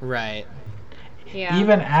 Right. Yeah.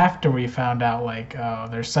 Even after we found out, like, oh,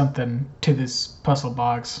 there's something to this puzzle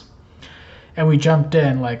box, and we jumped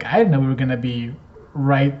in, like, I didn't know we were gonna be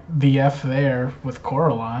right the F there with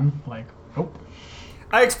Coralon. Like, oh.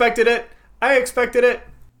 I expected it.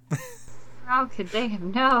 How could they have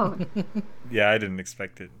known? Yeah, I didn't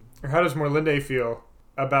expect it. Or how does Morlinde feel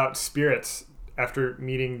about spirits after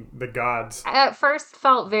meeting the gods? At first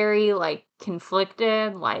felt very like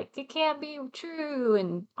conflicted, like it can't be true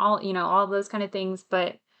and all those kind of things,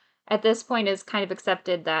 but at this point it's kind of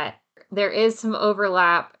accepted that there is some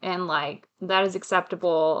overlap and like that is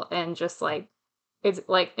acceptable and just like it's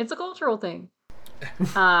a cultural thing.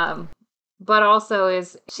 But also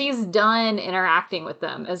she's done interacting with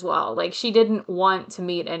them as well. Like she didn't want to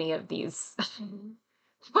meet any of these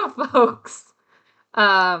folks.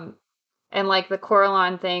 And like the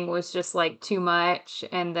Coralon thing was just like too much.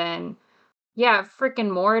 And then, yeah, freaking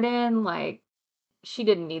Morden, like she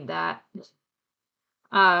didn't need that.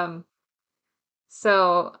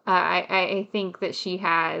 So I think that she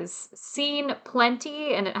has seen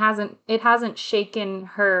plenty, and it hasn't shaken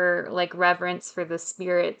her like reverence for the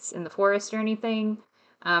spirits in the forest or anything.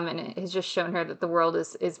 And it has just shown her that the world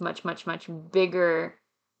is much, much, much bigger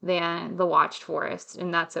than the Watched Forest,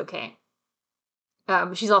 and that's okay.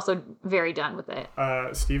 She's also very done with it.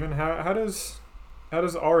 Steven, how does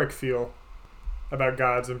Ulrich feel about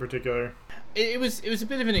gods in particular? It was a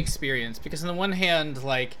bit of an experience because on the one hand,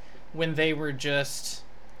 like when they were just,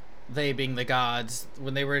 they being the gods,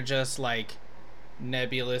 when they were just like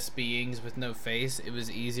nebulous beings with no face, it was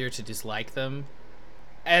easier to dislike them.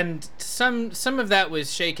 And some of that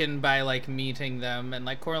was shaken by like meeting them, and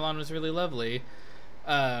like Coralon was really lovely.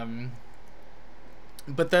 But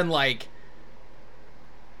then like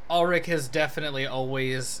Ulrich has definitely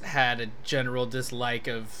always had a general dislike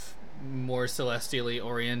of more celestially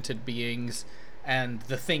oriented beings and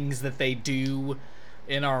the things that they do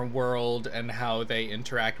in our world and how they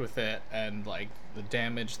interact with it and like the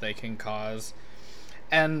damage they can cause.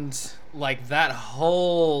 And like that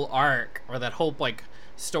whole arc, or that whole like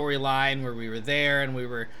storyline where we were there and we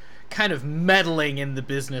were kind of meddling in the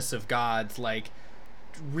business of gods, like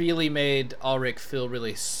really made Ulrich feel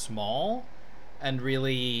really small and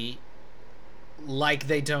really like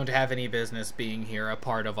they don't have any business being here, a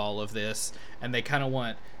part of all of this, and they kind of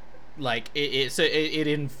want like it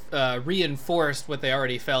reinforced what they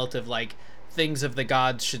already felt of like things of the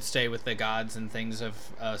gods should stay with the gods and things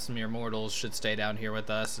of us mere mortals should stay down here with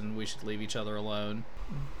us, and we should leave each other alone.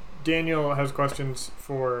 Daniel has questions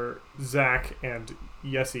for Zach and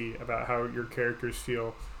Yessie about how your characters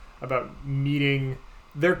feel about meeting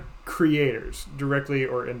their creators, directly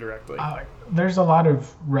or indirectly. There's a lot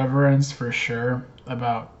of reverence for sure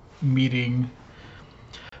about meeting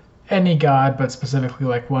any god, but specifically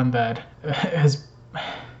like one that has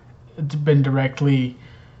been directly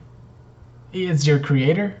is your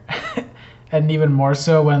creator. And even more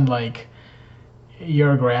so when like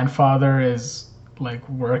your grandfather is like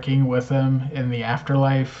working with him in the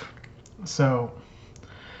afterlife. So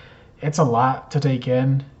it's a lot to take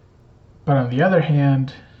in. But on the other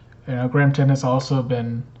hand, Grimton has also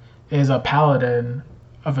is a paladin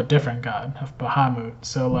of a different god, of Bahamut.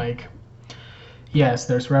 So like, yes,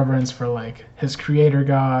 there's reverence for like his creator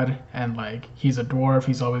god, and like he's a dwarf,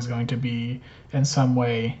 he's always going to be in some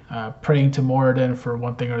way praying to Moradin for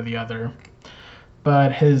one thing or the other.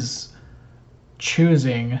 But his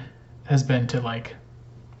choosing has been to like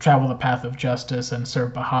travel the path of justice and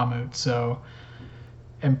serve Bahamut. So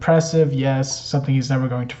impressive, yes, something he's never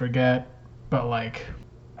going to forget, but like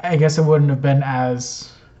I guess it wouldn't have been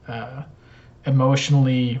as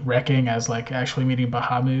emotionally wrecking as like actually meeting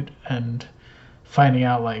Bahamut and finding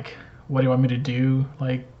out like, what do you want me to do,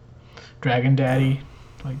 like Dragon Daddy,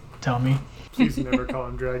 like tell me. Please never call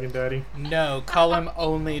him Dragon Daddy. No, call him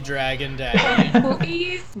only Dragon Daddy.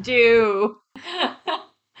 Please do.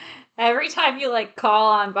 Every time you like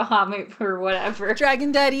call on Bahamut for whatever.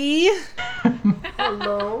 Dragon Daddy.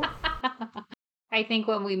 Hello. I think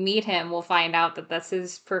when we meet him, we'll find out that that's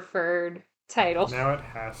his preferred title. Now it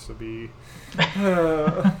has to be.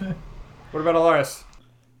 What about Alaris?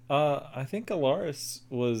 I think Alaris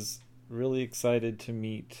was really excited to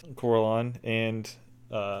meet Coralon, and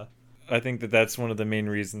I think that that's one of the main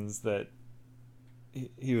reasons that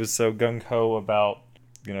he was so gung-ho about,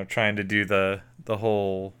 trying to do the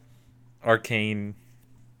whole arcane,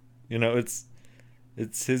 it's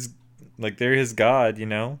his, like, they're his god,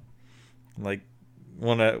 like,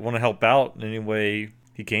 want to help out in any way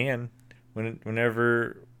he can.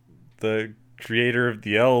 Whenever the creator of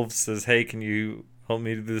the elves says, "Hey, can you help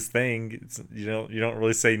me do this thing?" you don't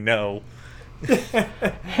really say no.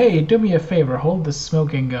 Hey, do me a favor, hold the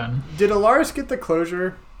smoking gun. Did Alaris get the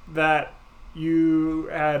closure that you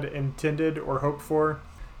had intended or hoped for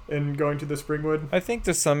in going to the Springwood? I think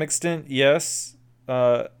to some extent, yes.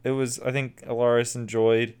 I think Alaris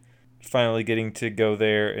enjoyed finally getting to go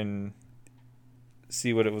there and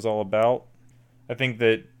see what it was all about. I think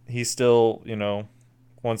that he still,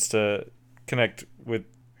 wants to connect with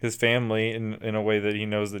his family in a way that he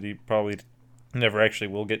knows that he probably never actually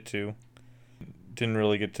will get to. Didn't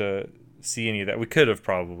really get to see any of that. We could have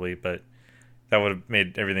probably, but that would have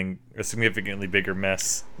made everything a significantly bigger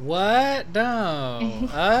mess. What? No.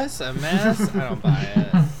 Us? A mess? I don't buy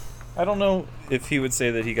it. I don't know if he would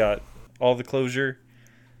say that he got all the closure,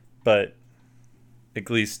 but at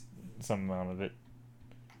least some amount of it.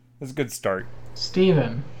 It's a good start.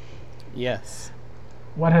 Steven, Yes.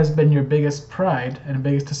 what has been your biggest pride and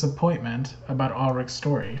biggest disappointment about Ulrich's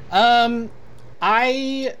story?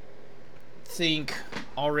 I think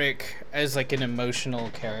Ulrich as like an emotional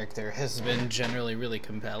character has been generally really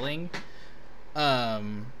compelling.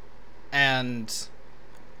 And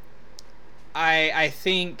I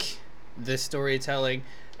think the storytelling,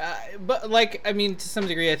 but like, I mean, to some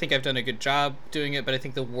degree, I think I've done a good job doing it, but I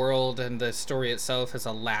think the world and the story itself has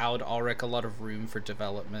allowed Ulrich a lot of room for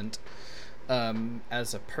development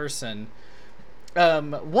as a person.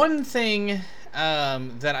 One thing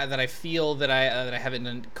that I feel that I haven't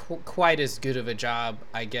done quite as good of a job,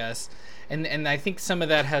 I guess, and I think some of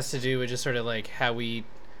that has to do with just sort of like how we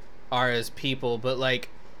are as people, but like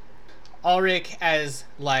Ulrich as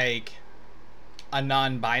like a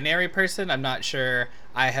non-binary person, I'm not sure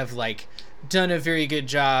I have like done a very good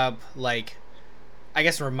job, like, I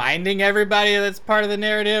guess reminding everybody that's part of the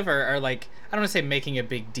narrative, or like, I don't want to say making a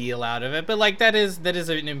big deal out of it, but like that is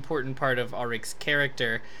an important part of Ulrich's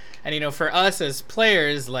character. And for us as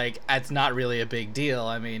players, like, it's not really a big deal.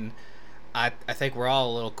 I mean, I think we're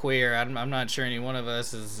all a little queer. I'm not sure any one of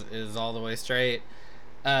us is all the way straight.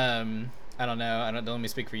 I don't know. Don't let me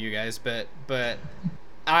speak for you guys, but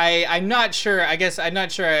I'm not sure. I guess I'm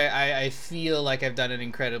not sure. I feel like I've done an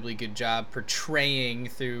incredibly good job portraying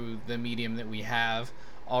through the medium that we have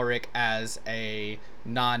Ulrich as a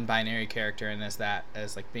non-binary character, and as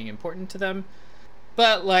like being important to them.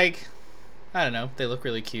 But like, I don't know, they look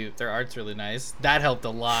really cute. Their art's really nice. That helped a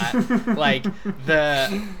lot. Like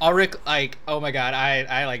the Ulrich, like, oh my god,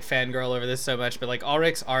 I like fangirl over this so much, but like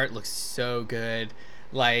Ulrich's art looks so good.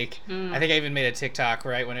 Like, I think I even made a TikTok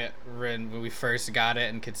right when we first got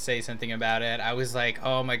it and could say something about it. I was like,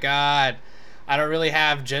 oh my god, I don't really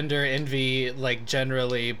have gender envy, like,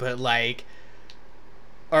 generally, but like,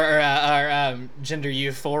 or gender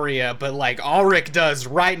euphoria, but like Ulrich does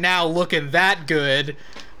right now, looking that good.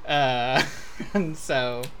 And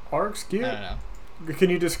so Ulrich's cute. I don't know. Can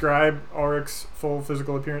you describe Ulrich's full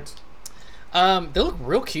physical appearance? They look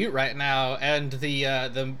real cute right now, and the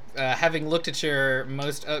having looked at your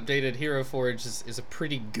most updated Hero Forge is a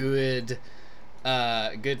pretty good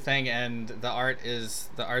thing, and the art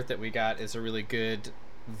that we got is a really good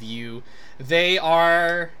view. They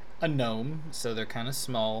are a gnome, so they're kind of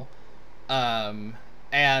small, and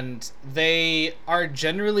they are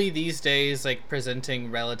generally these days like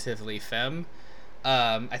presenting relatively femme.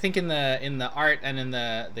 I think in the art and in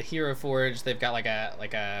the Hero Forge, they've got like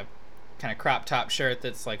a kind of crop top shirt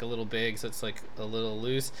that's like a little big, so it's like a little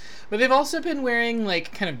loose, but they've also been wearing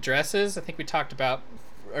like kind of dresses. I think we talked about,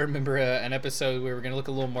 I remember an episode where we're gonna look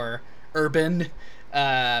a little more urban,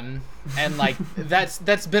 and like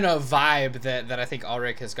that's been a vibe that I think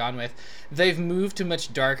Ulrich has gone with. They've moved to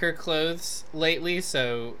much darker clothes lately,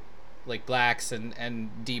 so like blacks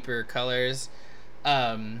and deeper colors.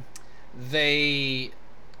 They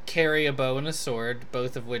carry a bow and a sword,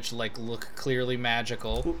 both of which like look clearly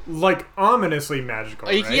magical, like ominously magical,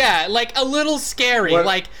 right? Yeah, like a little scary.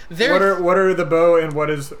 Like what are the bow and what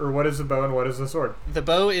is the bow and what is the sword? The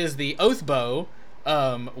bow is the oath bow,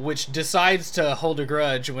 which decides to hold a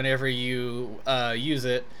grudge whenever you use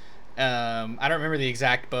it. I don't remember the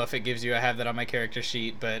exact buff it gives you. I have that on my character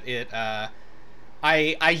sheet, but it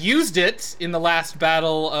I used it in the last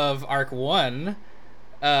battle of Arc 1.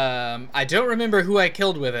 I don't remember who I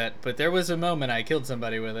killed with it, but there was a moment I killed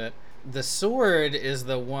somebody with it. The sword is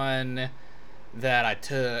the one that I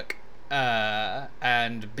took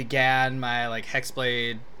and began my like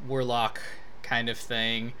Hexblade Warlock kind of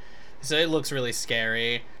thing. So it looks really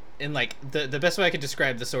scary. And like the best way I could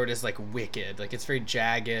describe the sword is like wicked. Like it's very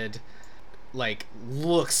jagged, like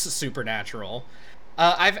looks supernatural.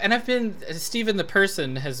 I've been Steven the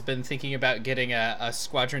person has been thinking about getting a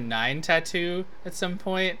Squadron 9 tattoo at some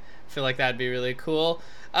point. I feel like that'd be really cool.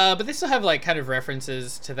 But they still have like kind of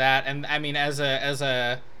references to that, and I mean as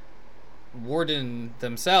a warden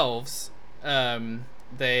themselves,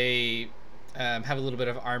 they have a little bit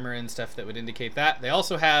of armor and stuff that would indicate that. They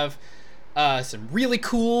also have some really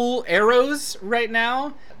cool arrows right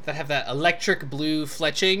now that have that electric blue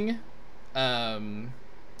fletching.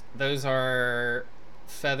 Those are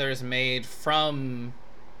feathers made from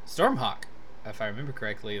Stormhawk, if I remember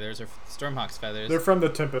correctly. Those are Stormhawk's feathers. They're from the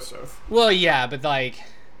Tempest Oath. Well, yeah, but like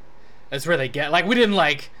that's where they get. Like we didn't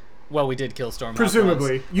like. Well, we did kill Stormhawk.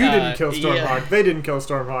 Presumably, once. you didn't kill Stormhawk. Yeah. They didn't kill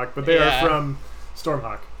Stormhawk, but they are from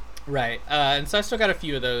Stormhawk. Right. And so I still got a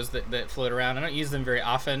few of those that float around. I don't use them very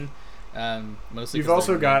often. Mostly. You've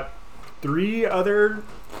also got 3 other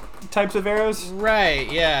types of arrows.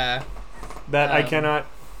 Right. Yeah. That I cannot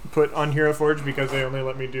put on Hero Forge because they only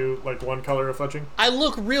let me do like one color of fletching. I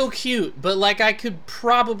look real cute, but like I could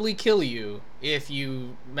probably kill you if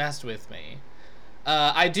you messed with me.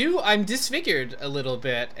 I'm disfigured a little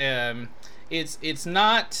bit. It's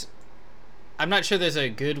not. I'm not sure there's a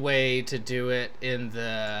good way to do it in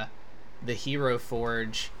the Hero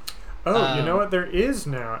Forge. Oh, you know what? There is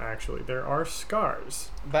now. Actually, there are scars.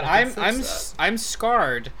 But I'm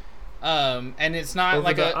scarred, and it's not over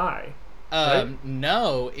like the eye. Right?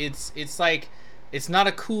 No, it's like it's not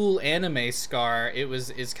a cool anime scar.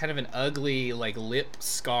 It's kind of an ugly like lip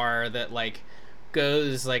scar that like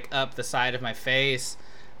goes like up the side of my face.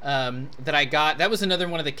 That I got. That was another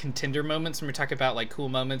one of the contender moments when we're talking about like cool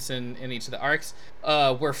moments in each of the arcs.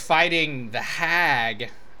 We're fighting the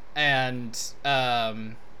Hag, and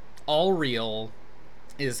Alriel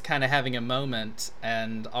is kind of having a moment,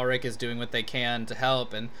 and Ulrich is doing what they can to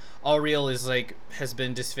help, and Alriel is like has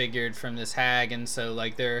been disfigured from this Hag, and so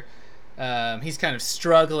like they're he's kind of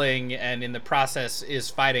struggling, and in the process is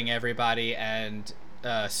fighting everybody, and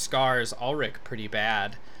scars Ulrich pretty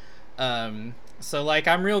bad. So like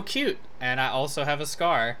I'm real cute, and I also have a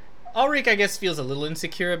scar. Ulrich I guess feels a little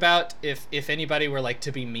insecure about if anybody were like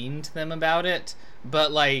to be mean to them about it,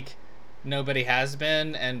 but like nobody has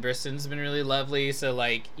been, and Bristen's been really lovely, so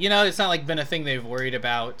like, you know, it's not like been a thing they've worried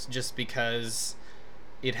about just because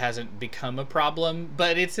it hasn't become a problem,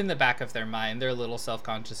 but it's in the back of their mind. They're a little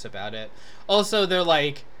self-conscious about it. Also, they're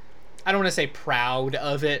like, I don't want to say proud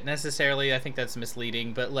of it necessarily, I think that's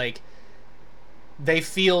misleading, but like they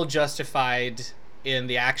feel justified in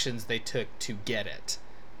the actions they took to get it,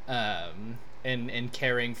 and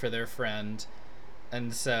caring for their friend,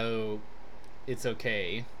 and so it's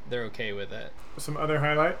okay. They're okay with it. Some other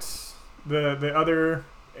highlights. The other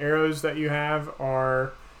arrows that you have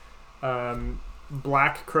are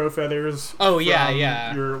black crow feathers. Oh yeah, from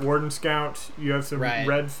yeah. Your Warden Scout. You have some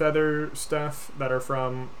red feather stuff that are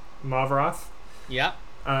from Mavroth. Yeah.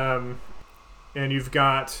 And you've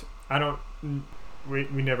got we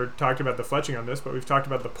never talked about the fletching on this, but we've talked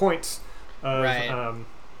about the points of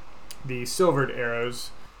the silvered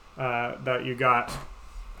arrows that you got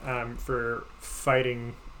for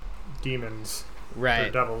fighting demons or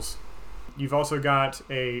devils. You've also got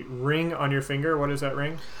a ring on your finger. What is that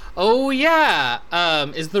ring? Oh yeah.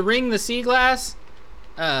 Is the ring the sea glass?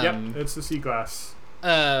 Yep, it's the sea glass.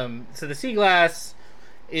 So the sea glass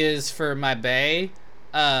is for my bae,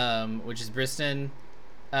 which is Bristen,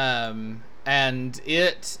 and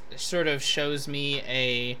it sort of shows me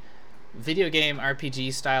a video game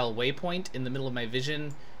RPG style waypoint in the middle of my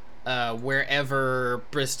vision, wherever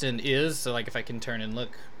Bristen is. So like if I can turn and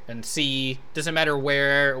look and see, doesn't matter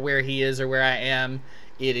where he is or where I am,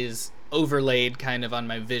 it is overlaid kind of on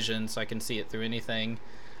my vision so I can see it through anything.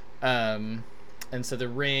 And so the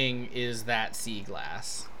ring is that sea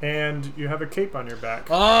glass. And you have a cape on your back.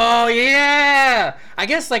 Oh yeah! I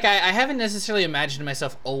guess like I haven't necessarily imagined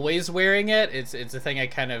myself always wearing it. It's a thing I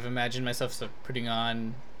kind of imagine myself sort of putting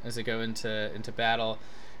on as I go into battle.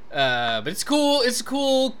 But it's cool. It's a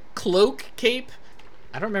cool cloak cape.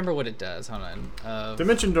 I don't remember what it does. Hold on.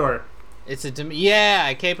 Dimension Door. It's a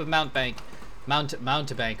cape of Mountebank,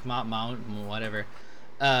 whatever.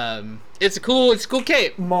 It's a cool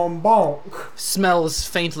cape. Montbank. Smells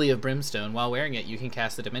faintly of brimstone. While wearing it, you can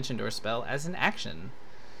cast the Dimension Door spell as an action.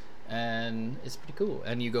 and it's pretty cool.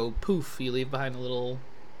 And you go poof, you leave behind a little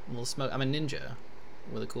smoke. I'm a ninja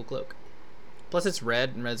with a cool cloak. Plus it's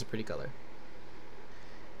red, and red's a pretty color.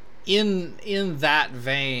 In that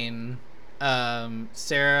vein,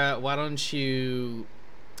 Sarah, why don't you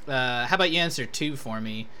how about you answer 2 for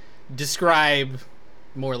me? Describe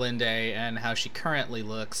Morlinde and how she currently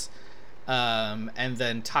looks, and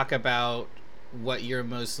then talk about what you're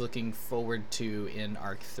most looking forward to in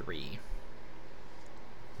Arc 3.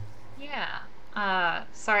 Yeah.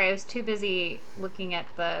 Sorry, I was too busy looking at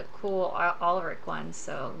the cool Ulrich ones,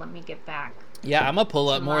 so let me get back. Yeah, I'm gonna pull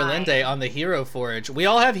up Morlinde on the Hero Forge. We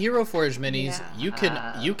all have Hero Forge minis.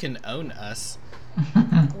 Yeah. You can own us.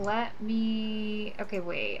 Let me... Okay,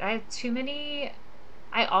 wait. I have too many...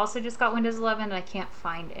 I also just got Windows 11 and I can't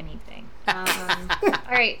find anything.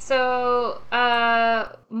 Alright, so...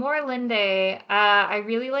 Morlinde. I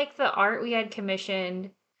really like the art we had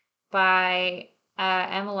commissioned by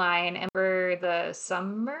Emmeline Ember the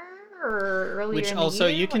Summer, or earlier Which in the also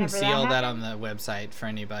year, you can whenever see all that happened. on the website for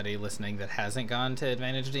anybody listening that hasn't gone to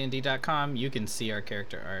AdvantageDND.com. You can see our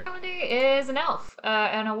character art. Morlinde is an elf,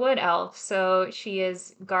 and a wood elf, so she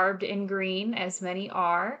is garbed in green, as many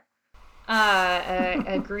are.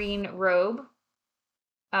 A green robe.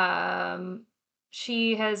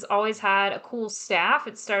 She has always had a cool staff.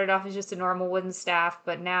 It started off as just a normal wooden staff,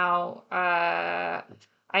 but now I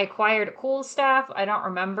acquired a cool staff. I don't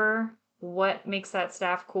remember what makes that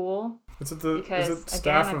staff cool. Is it Because,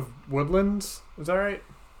 Staff again, of Woodlands? Is that right?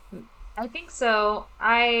 I think so.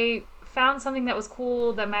 I found something that was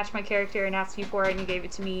cool that matched my character and asked you for it, and you gave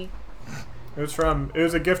it to me. It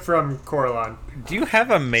was a gift from Coralon. Do you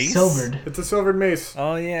have a mace? Silvered. It's a silvered mace.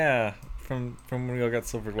 Oh yeah, from when we all got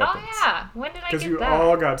silvered weapons. Oh yeah, when did I Because get you that?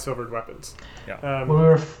 all got silvered weapons. Yeah. When we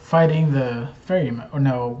were fighting the ferryman, or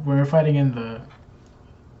no, we were fighting in the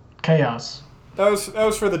chaos. That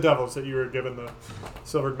was for the devils that you were given the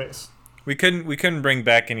silvered mace. We couldn't bring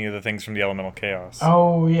back any of the things from the elemental chaos.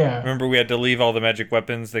 Oh yeah. Remember, we had to leave all the magic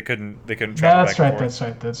weapons. They couldn't travel That's back right. and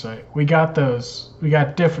forth. That's right. We got those. We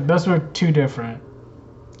got different. Those were 2 different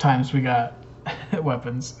times we got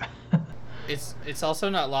weapons. It's also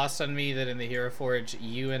not lost on me that in the Hero Forge,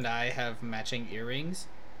 you and I have matching earrings.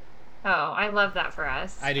 Oh, I love that for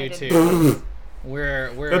us. I do didn't- too.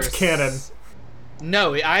 We're That's canon.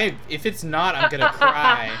 No, if it's not, I'm gonna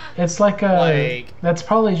cry. It's like that's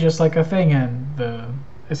probably just like a thing in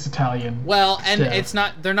it's Italian. Well, and stuff. it's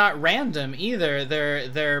not. They're not random either.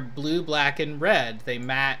 They're blue, black, and red. They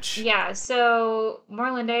match. Yeah, so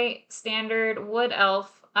Morlinde, standard wood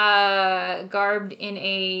elf, garbed in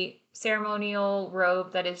a ceremonial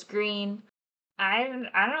robe that is green. I don't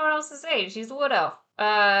know what else to say. She's a wood elf.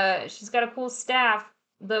 She's got a cool staff.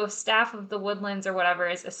 The staff of the woodlands or whatever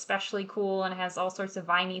is especially cool and has all sorts of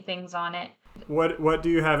viney things on it. What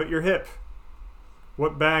do you have at your hip?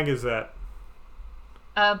 What bag is that?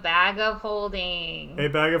 A bag of holding. A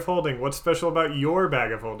bag of holding. What's special about your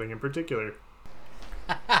bag of holding in particular?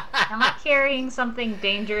 Am I carrying something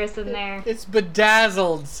dangerous in there? It's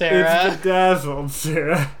bedazzled, Sarah. It's bedazzled,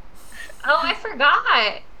 Sarah. Oh, I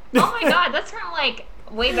forgot. Oh my god, that's from like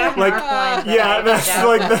way back in Like, Arc 1. Yeah, that's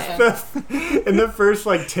Bedazzled like it. the in the first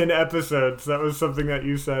like 10 episodes. That was something that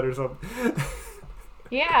you said or something.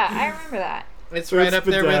 Yeah, I remember that. It's right It's up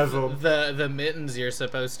there bedazzled. with the mittens you're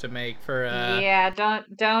supposed to make for Yeah,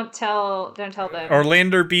 don't tell them.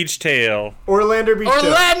 Orlander Beach Tail. Orlander Beach.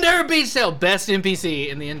 Orlander Beach Sale, best NPC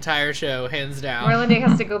in the entire show, hands down. Morlinde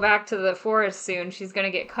has to go back to the forest soon. She's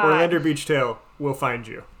gonna get caught. Orlander Beach Tail will find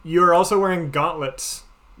you. You're also wearing gauntlets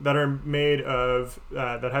that are made of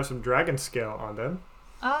that have some dragon scale on them.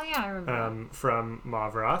 Oh yeah, I remember. From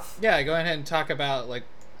Mavroth. Yeah, go ahead and talk about like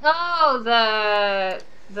Oh, the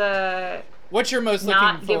what you're most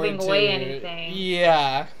Not looking forward giving to. away anything.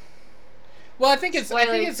 Yeah. Well, I think it's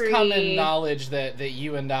Spoiler-free. common knowledge that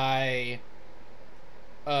you and I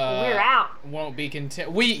we're out. won't be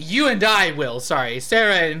content. You and I will. Sorry,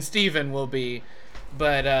 Sarah and Steven will be,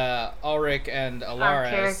 but Ulrich and Our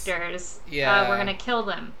Alaris. characters. Yeah. We're gonna kill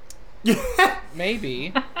them.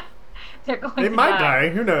 Maybe. They're going They to might die.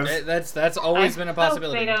 Who knows? That's always been a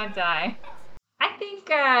possibility. Hope they don't die. I think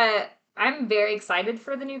I'm very excited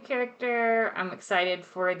for the new character. I'm excited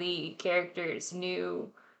for the character's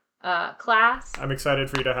new class. I'm excited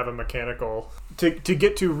for you to have a mechanical to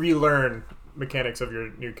get to relearn mechanics of your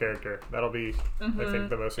new character. That'll be I think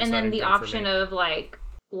the most exciting And then the thing option for me. of like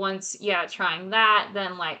once trying that,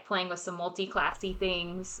 then like playing with some multi-classy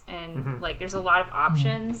things and like there's a lot of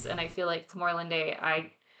options and I feel like Morlinde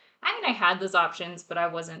I had those options but I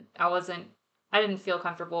didn't feel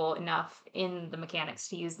comfortable enough in the mechanics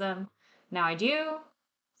to use them. Now I do.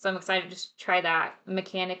 So I'm excited to try that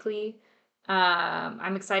mechanically.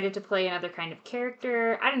 I'm excited to play another kind of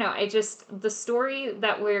character. I don't know. The story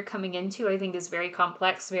that we're coming into, I think, is very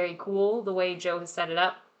complex, very cool, the way Joe has set it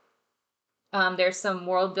up. There's some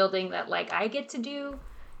world building that, like, I get to do.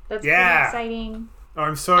 That's pretty exciting. Oh,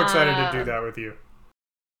 I'm so excited to do that with you.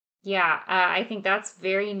 Yeah, I think that's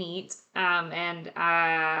very neat. And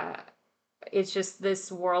it's just,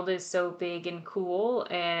 this world is so big and cool,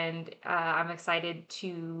 and I'm excited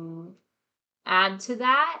to add to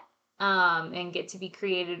that, and get to be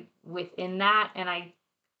created within that. And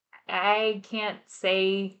I can't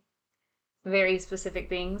say very specific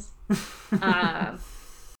things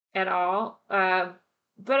at all.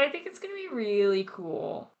 But I think it's gonna be really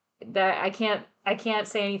cool. That I can't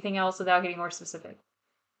say anything else without getting more specific.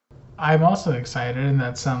 I'm also excited, and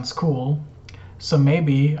that sounds cool. So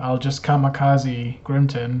maybe I'll just kamikaze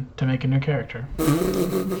Grimton to make a new character.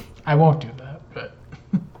 I won't do that, but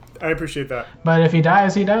I appreciate that. But if he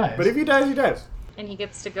dies, he dies. But if he dies, he dies. And he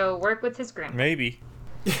gets to go work with his grandma. Maybe.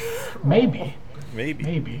 Maybe.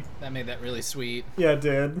 That made that really sweet. Yeah, it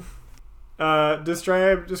did.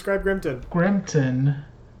 Describe Grimton. Grimton,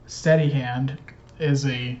 Steadyhand, is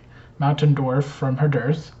a mountain dwarf from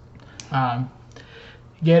Herdirth.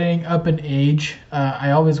 Getting up in age,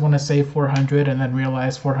 I always want to say 400 and then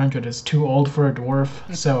realize 400 is too old for a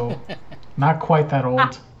dwarf, so not quite that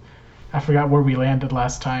old. I forgot where we landed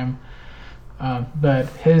last time. But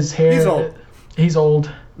his hair... He's old. He's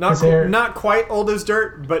old. Not quite old as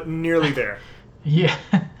dirt, but nearly there. Yeah.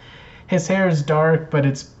 His hair is dark, but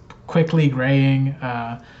it's quickly graying.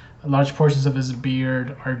 Large portions of his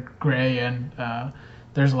beard are gray, and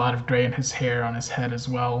there's a lot of gray in his hair on his head as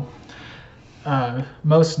well.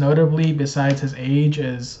 Most notably, besides his age,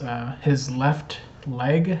 is his left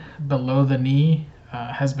leg below the knee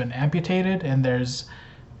has been amputated, and there's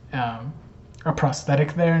a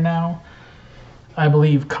prosthetic there now. I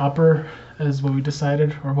believe copper is what we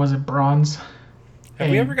decided, or was it bronze?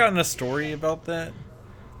 Have we ever gotten a story about that?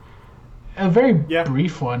 A very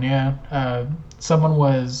brief one, yeah. Someone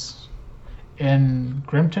was in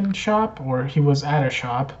Grimton's shop, or he was at a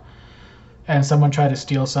shop, and someone tried to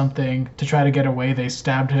steal something. To try to get away, they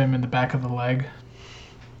stabbed him in the back of the leg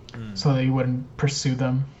so that he wouldn't pursue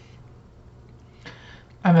them.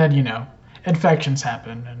 And then, infections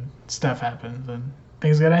happen and stuff happens and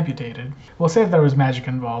things get amputated. We'll say that there was magic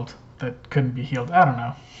involved that couldn't be healed. I don't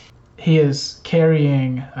know. He is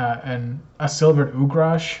carrying a silvered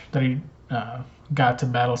Ugrash that he got to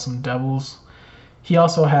battle some devils. He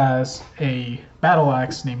also has a battle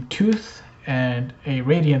axe named Tooth and a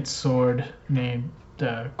radiant sword named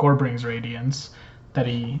Gorbring's Radiance that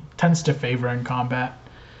he tends to favor in combat.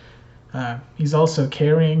 He's also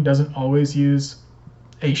doesn't always use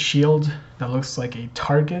a shield that looks like a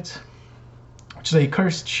target, which is a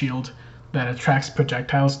cursed shield that attracts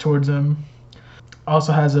projectiles towards him.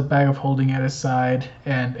 Also has a bag of holding at his side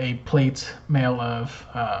and a plate made of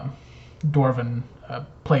dwarven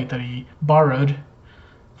plate that he borrowed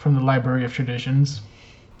from the Library of Traditions.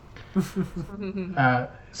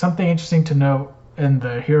 Something interesting to note in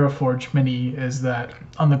the Hero Forge mini is that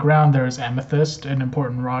on the ground there is amethyst, an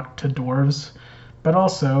important rock to dwarves, but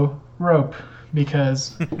also rope,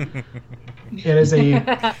 because it is a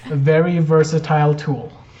very versatile tool.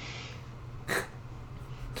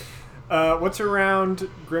 What's around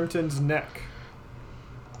Grimton's neck?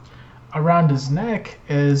 Around his neck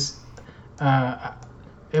is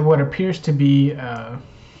what appears to be a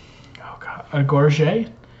gorget.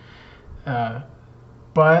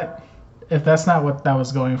 But if that's not what that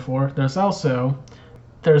was going for, there's also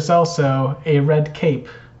a red cape,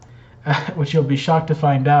 which you'll be shocked to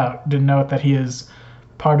find out. Didn't know that he is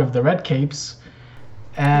part of the Red Capes,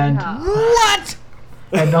 and What?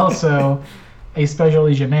 And also a special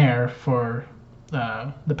legionnaire for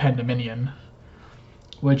the Pandemonium,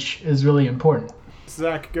 which is really important.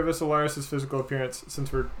 Zach, give us Alaris' physical appearance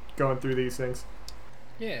since we're going through these things.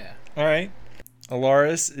 Yeah. All right.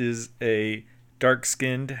 Alaris is a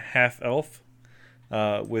dark-skinned half-elf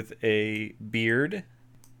with a beard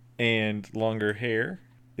and longer hair.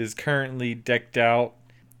 Is currently decked out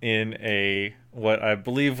in what I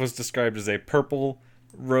believe was described as a purple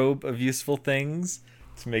robe of useful things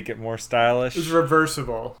to make it more stylish. It's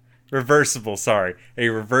reversible. A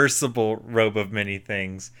reversible robe of many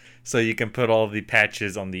things, so you can put all the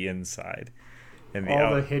patches on the inside. And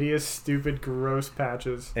the hideous, stupid, gross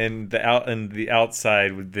patches. And the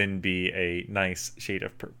outside would then be a nice shade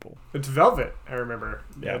of purple. It's velvet, I remember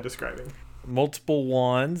describing. Multiple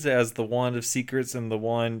wands, as the Wand of Secrets and the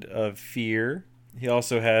Wand of Fear. He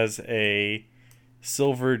also has a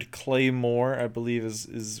silvered claymore, I believe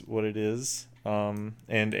is what it is.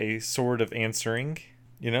 and a Sword of Answering.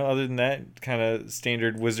 Other than that, kind of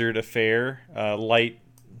standard wizard affair. Light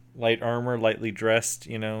armor, lightly dressed,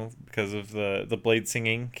 because of the blade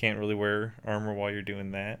singing. Can't really wear armor while you're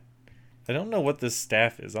doing that. I don't know what this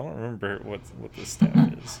staff is. I don't remember what this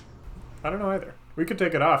staff is. I don't know either. We could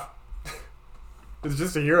take it off. It's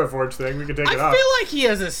just a Hero Forge thing. We could take it off. I feel like he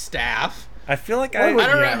has a staff. I feel like Why would I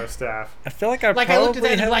he don't have a staff? I feel like I Like, probably I looked at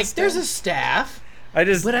that and have like, a there's staff. a staff. I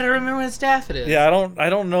just But I don't remember what staff it is. Yeah, I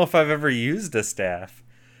don't know if I've ever used a staff.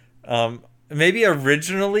 Maybe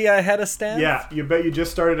originally I had a staff. Yeah, you bet you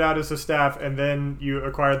just started out as a staff, and then you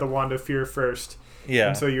acquired the Wand of Fear first. Yeah.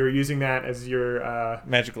 And so you were using that as your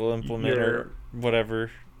magical implement or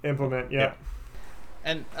whatever. implement. Yeah.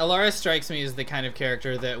 And Alaris strikes me as the kind of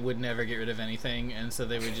character that would never get rid of anything, and so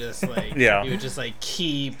they would just like Yeah. he would just like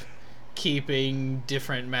keeping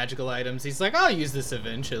different magical items. He's like, I'll use this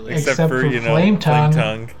eventually. Except Except for for Flame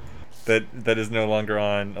Tongue. that is no longer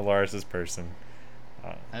on Alaris's person.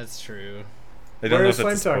 That's true. I don't Where know is if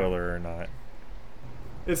it's a Flame Tongue? spoiler or not.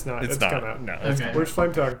 It's not. It's It's not. come out. No. Okay. Where's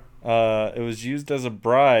Flame Tongue? It was used as a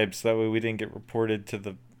bribe, so that way we didn't get reported to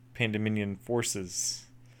the Pandemonium forces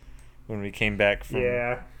when we came back from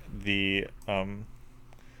Yeah. the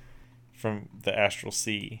Astral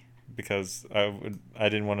Sea, because I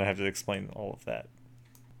didn't want to have to explain all of that.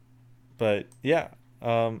 But yeah,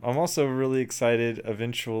 I'm also really excited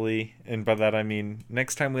eventually, and by that I mean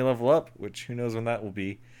next time we level up, which who knows when that will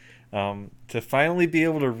be, to finally be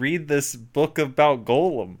able to read this book about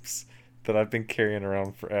golems that I've been carrying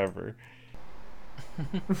around forever.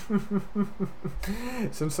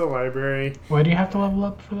 Since the library. Why do you have to level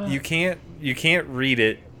up for that? You can't read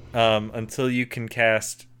it until you can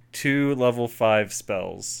cast 2 level 5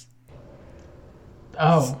 spells.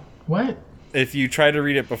 Oh, what? If you try to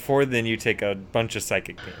read it before then, you take a bunch of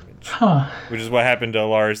psychic damage. Huh. Which is what happened to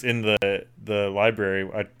Lars in the library.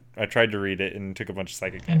 I tried to read it and took a bunch of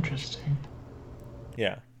psychic damage. Interesting.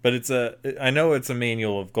 Yeah. But I know it's a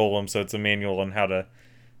manual of golem, so it's a manual on how to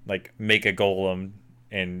like make a golem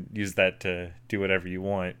and use that to do whatever you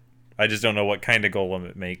want. I just don't know what kind of golem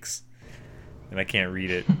it makes. And I can't read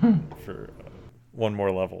it for one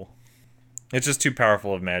more level. It's just too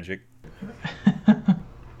powerful of magic.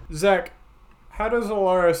 Zach, how does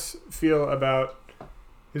Alaris feel about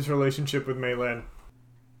his relationship with Maylin?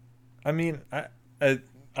 I mean,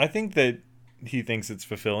 I think that he thinks it's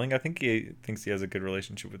fulfilling. I think he thinks he has a good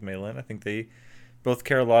relationship with Maylin. I think they both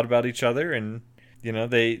care a lot about each other, and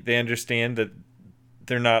they understand that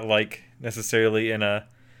they're not like necessarily in a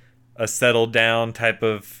settled down type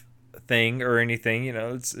of thing or anything.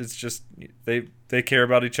 It's just they care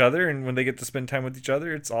about each other, and when they get to spend time with each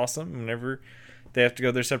other, it's awesome. Whenever they have to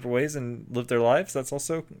go their separate ways and live their lives, that's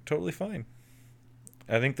also totally fine.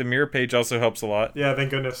 I think the mirror page also helps a lot. Yeah,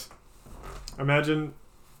 thank goodness. Imagine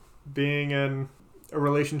being in a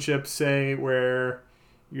relationship, say, where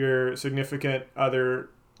your significant other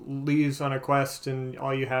leaves on a quest and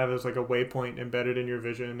all you have is like a waypoint embedded in your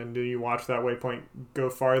vision, and then you watch that waypoint go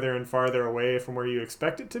farther and farther away from where you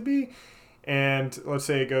expect it to be, and let's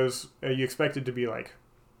say it goes you expect it to be like,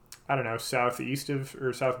 I don't know, southeast of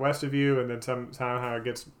or southwest of you, and then somehow it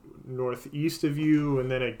gets northeast of you, and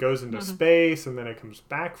then it goes into space, and then it comes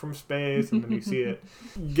back from space, and then you see it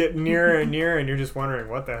get nearer and nearer, and you're just wondering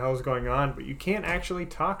what the hell is going on, but you can't actually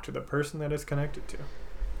talk to the person that it's connected to.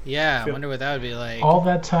 Yeah, I wonder what that would be like. All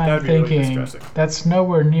that time That'd be really thinking distressing. that's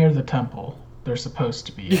nowhere near the temple they're supposed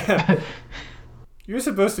to be. Yeah. You're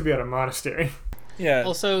supposed to be at a monastery. Yeah.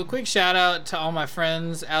 Also, quick shout out to all my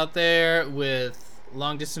friends out there with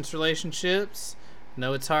long distance relationships.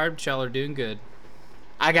 Know it's hard, but y'all are doing good.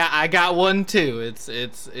 I got one too.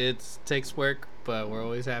 It's takes work, but we're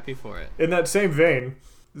always happy for it. In that same vein,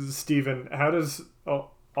 Stephen, how does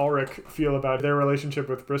Ulrich feel about their relationship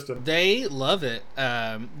with Briston? They love it.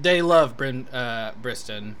 They love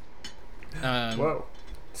Briston. Whoa.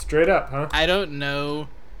 Straight up, huh? I don't know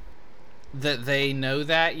that they know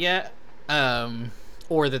that yet,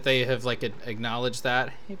 or that they have like acknowledged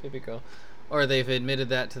that. Hey, baby girl. Or they've admitted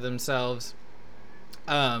that to themselves.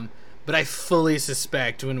 But I fully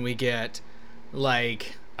suspect when we get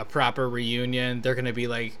like a proper reunion, they're gonna be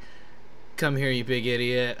like, "Come here, you big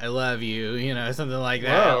idiot! I love you," something like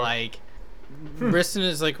that. Whoa. Like, Briston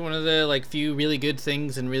is like one of the like few really good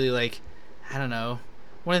things, and really like, I don't know,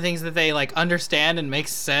 one of the things that they like understand and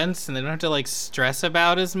makes sense, and they don't have to like stress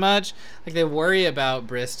about as much. Like they worry about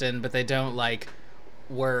Briston, but they don't like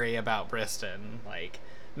worry about Briston. Like,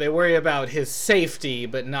 they worry about his safety,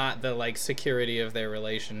 but not the like security of their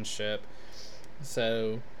relationship.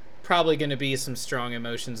 So probably going to be some strong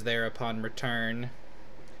emotions there upon return.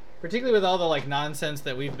 particularly with all the like nonsense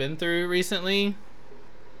that we've been through recently.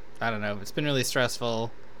 I don't know. It's been really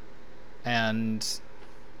stressful, and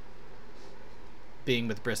being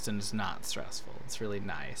with Briston is not stressful. It's really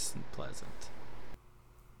nice and pleasant.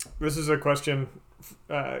 This is a question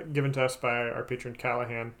given to us by our patron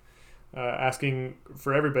Callahan, asking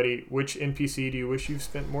for everybody, which NPC do you wish you've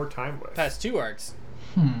spent more time with? Past 2 arcs.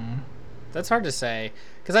 That's hard to say,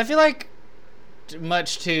 because I feel like,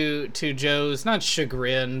 much to Joe's not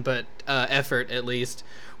chagrin but effort at least,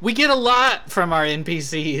 we get a lot from our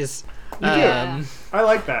NPCs. You do. I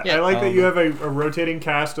like that. Yeah. I like that you have a rotating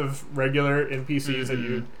cast of regular NPCs that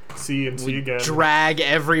you see and see again. Drag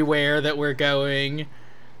everywhere that we're going.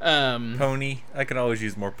 Pony. I could always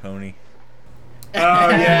use more pony. Oh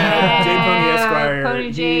yeah, J Pony Esquire.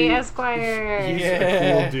 Pony J Esquire. He's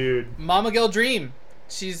a cool dude. Mama Girl Dream.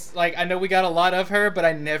 She's like, I know we got a lot of her, but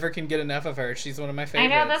I never can get enough of her. She's one of my I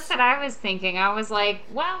favorites. know, that's what I was thinking. I was like,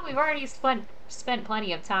 well, we've already spent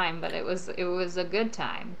plenty of time, but it was a good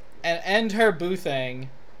time. And her boo thing.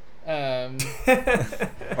 Art.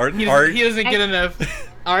 He doesn't get enough.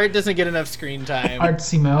 Art doesn't get enough screen time. Art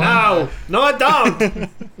Simone. No, I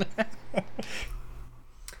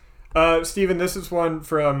don't. Steven, this is one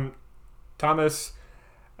from Thomas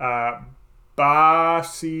Basioko.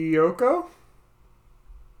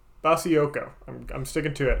 I'm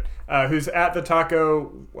sticking to it. Who's at the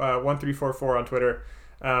taco 1344 on Twitter.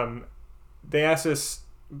 They asked us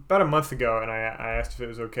about a month ago, and I asked if it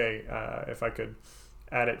was okay if I could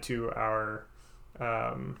add it to our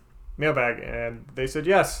mailbag, and they said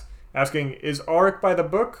yes. Asking, is Auric by the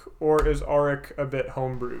book, or is Auric a bit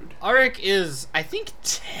homebrewed? Auric is, I think,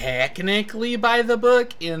 technically by the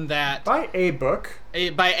book in that... By a book?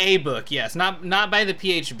 By a book, yes. Not by the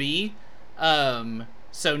PHB.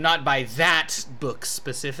 So not by that book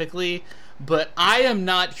specifically. But I am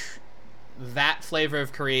not that flavor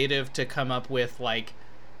of creative to come up with, like,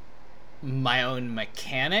 my own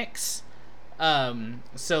mechanics.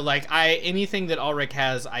 So, like, anything that Auric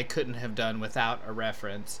has, I couldn't have done without a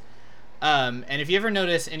reference. And if you ever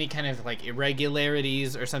notice any kind of like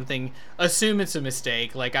irregularities or something, assume it's a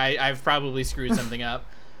mistake. Like I've probably screwed something up.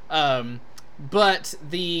 But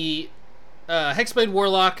the Hexblade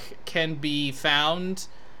Warlock can be found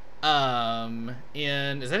is that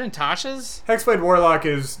in Tasha's? Hexblade Warlock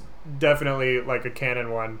is definitely like a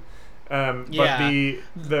canon one. But the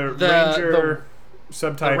Ranger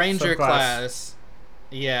subtype, the Ranger class,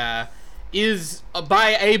 is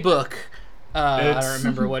by a book. I don't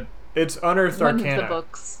remember what. It's Unearthed Arcana. One of the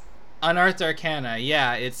books. Unearthed Arcana,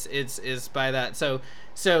 yeah, it's by that. So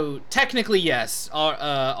technically, yes.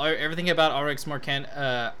 Everything about Auric's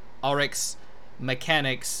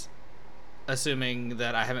mechanics, assuming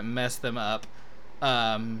that I haven't messed them up,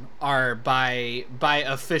 are by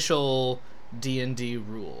official D&D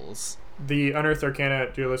rules. The Unearthed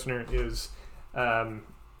Arcana, dear listener, is a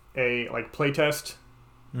like playtest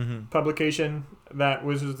publication that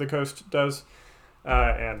Wizards of the Coast does,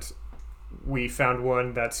 and we found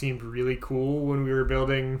one that seemed really cool when we were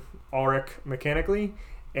building Auric mechanically,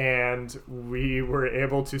 and we were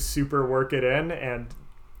able to super work it in and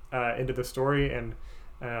into the story and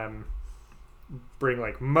bring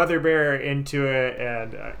like Mother Bear into it,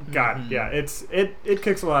 and it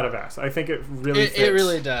kicks a lot of ass. I think it really fits. It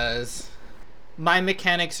really does. My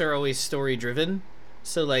mechanics are always story driven,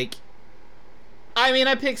 so like, I mean,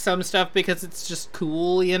 I pick some stuff because it's just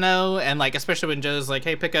cool, you know, and like especially when Joe's like,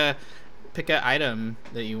 hey, pick a item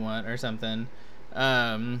that you want or something.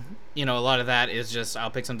 You know, a lot of that is just I'll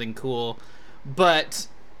pick something cool, but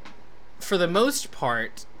for the most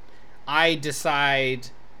part, I decide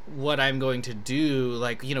what I'm going to do.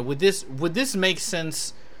 Like, you know, would this make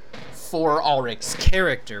sense for Ulrich's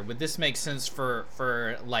character? Would this make sense for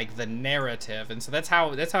like the narrative? And so that's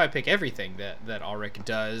how I pick everything that Ulrich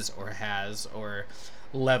does or has or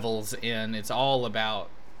levels in. It's all about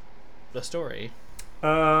the story.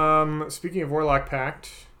 Speaking of Warlock Pact,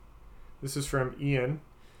 this is from Ian,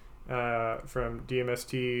 from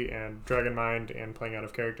DMST and Dragon Mind and Playing Out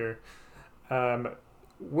of Character.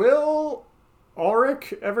 Will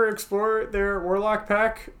Ulrich ever explore their Warlock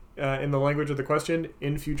Pact, in the language of the question,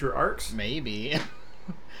 in future arcs? Maybe.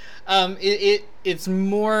 It's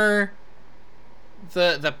more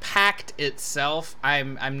the pact itself.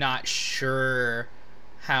 I'm not sure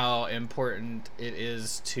how important it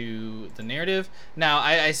is to the narrative. Now,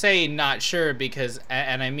 I say not sure because,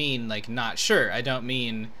 and I mean like not sure. I don't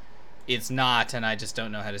mean it's not and I just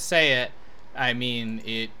don't know how to say it. I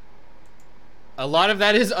mean a lot of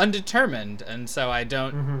that is undetermined, and so I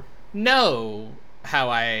don't know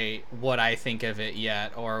what I think of it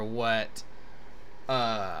yet, or what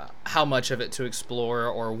how much of it to explore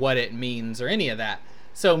or what it means or any of that.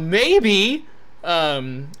 So maybe,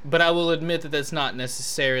 but I will admit that that's not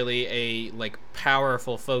necessarily a like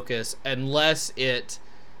powerful focus unless it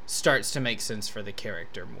starts to make sense for the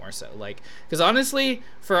character more so. Like, because honestly,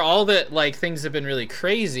 for all that like things have been really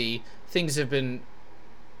crazy, things have been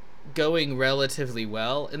going relatively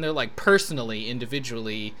well, and they're like personally,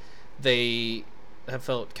 individually, they have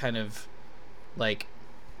felt kind of like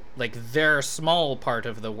their small part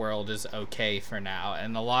of the world is okay for now,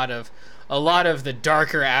 and a lot of the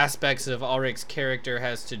darker aspects of Ulrich's character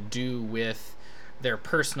has to do with their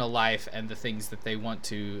personal life and the things that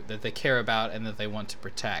they care about and that they want to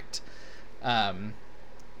protect. And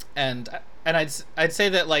I'd say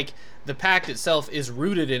that like the pact itself is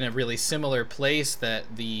rooted in a really similar place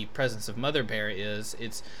that the presence of Mother Bear is.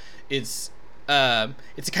 It's a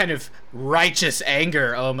kind of righteous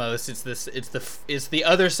anger almost. It's the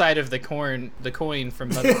other side of the coin from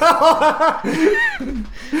Mother Bear.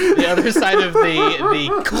 The other side of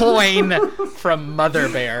the coin from Mother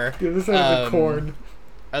Bear. The other side of the corn.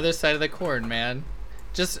 Other side of the corn, man.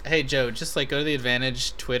 Just, hey Joe, just like go to the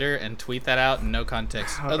Advantage Twitter and tweet that out in no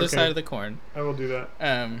context. Other side of the corn. I will do that.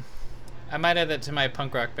 I might add that to my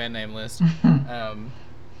punk rock band name list.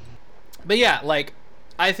 But yeah, like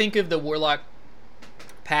I think of the Warlock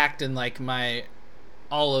Pact and like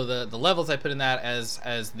all of the levels I put in that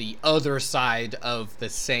as the other side of the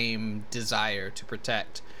same desire to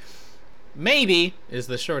protect. Maybe is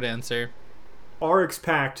the short answer. Ulrich's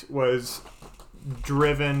Pact was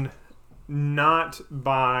driven not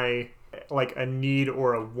by like a need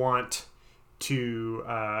or a want to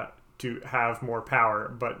have more power,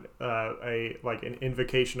 but an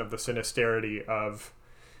invocation of the sinisterity of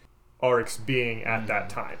Ulrich's being at that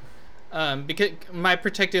time. Because my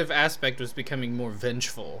protective aspect was becoming more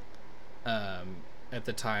vengeful at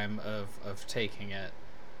the time of taking it.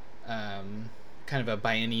 Kind of a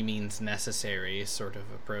by any means necessary sort of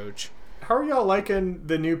approach. How are y'all liking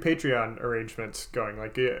the new Patreon arrangements going?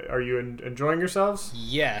 Like, are you enjoying yourselves?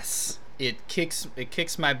 Yes, it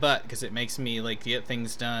kicks my butt because it makes me like get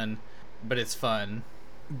things done, but it's fun.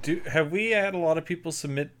 Have we had a lot of people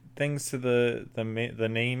submit things to the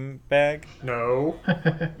name bag? No,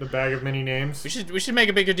 the bag of many names. We should make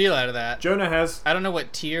a bigger deal out of that. Jonah has. I don't know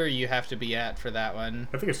what tier you have to be at for that one.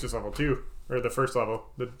 I think it's just level 2 or the first level,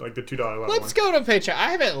 the $2 level. Let's go to Patreon.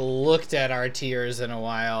 I haven't looked at our tiers in a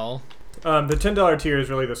while. The $10 tier is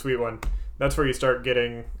really the sweet one. That's where you start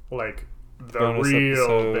getting like the bonus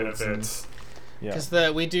real benefits. Because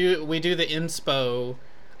we do the inspo.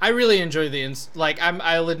 I really enjoy the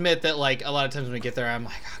I'll admit that like a lot of times when we get there, I'm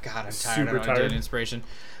like, oh god, I'm tired. Super I don't want to tired. do an inspiration.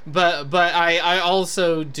 But I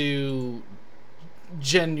also do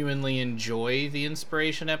genuinely enjoy the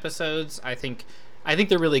inspiration episodes. I think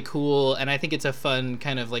they're really cool, and I think it's a fun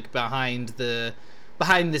kind of like behind the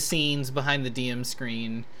scenes, behind the DM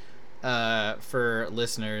screen for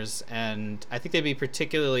listeners, and I think they'd be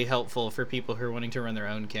particularly helpful for people who are wanting to run their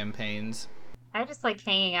own campaigns. I just like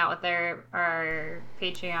hanging out with our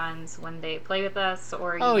Patreons when they play with us,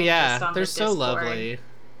 or oh yeah, just on they're the so Discord. lovely.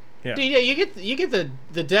 Yeah. Dude, yeah, you get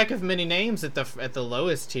the deck of many names at the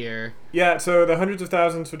lowest tier. Yeah, so the hundreds of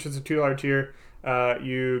thousands, which is a $2 tier,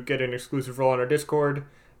 you get an exclusive role on our Discord,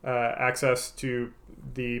 access to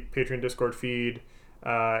the Patreon Discord feed,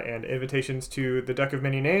 and invitations to the Deck of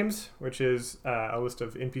Many Names, which is a list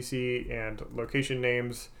of NPC and location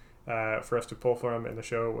names for us to pull from in the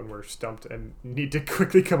show when we're stumped and need to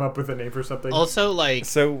quickly come up with a name for something. Also,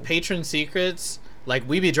 patron secrets, like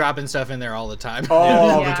we be dropping stuff in there all the time.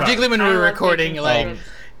 All the time. Particularly when I we're love recording, patron like. secrets.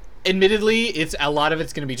 Admittedly, it's a lot of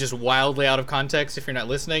it's going to be just wildly out of context if you're not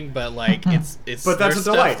listening, but like it's But that's a there's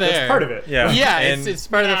delight. stuff there. That's part of it. Yeah. Yeah, And it's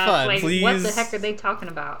part of the fun. Like, Please what the heck are they talking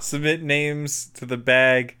about? submit names to the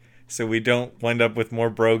bag so we don't wind up with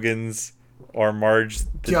more Brogans or Marges.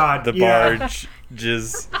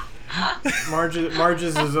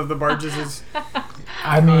 Marges is of the Barges.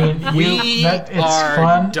 I mean, We it's are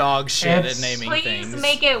fun. dog shit It's- at naming Please things.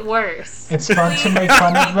 make it worse. It's fun to make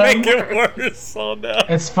fun of them. Make it worse. Oh no.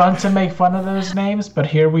 It's fun to make fun of those names, but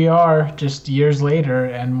here we are, just years later,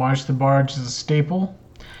 and March the Barge is a staple.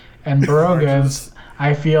 And Barogas,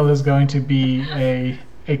 I feel, is going to be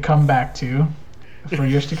a comeback to for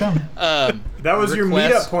years to come. That was your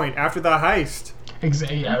Request- meetup point after the heist.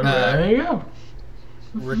 There you go.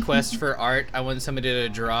 Request for art. I want somebody to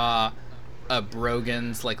draw a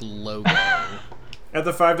Brogan's like logo. At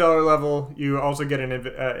the $5 level, you also get an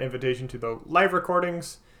invitation to the live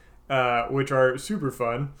recordings, which are super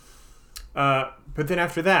fun. But then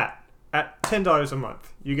after that, at $10 a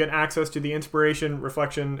month, you get access to the inspiration,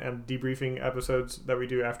 reflection, and debriefing episodes that we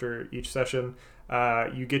do after each session.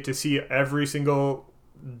 You get to see every single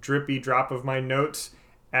drippy drop of my notes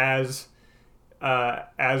as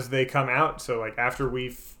they come out. So like after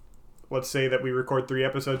let's say that we record 3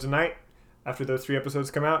 episodes a night. After those 3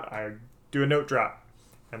 episodes come out, I do a note drop,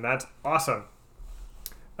 and that's awesome.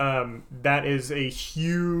 That is a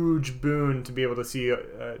huge boon to be able to see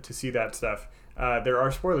that stuff. There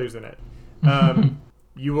are spoilers in it.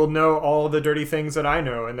 You will know all the dirty things that I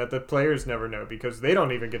know and that the players never know because they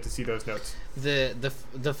don't even get to see those notes.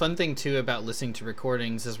 The fun thing too about listening to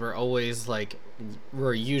recordings is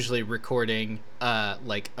we're usually recording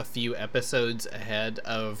like a few episodes ahead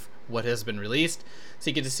of what has been released, so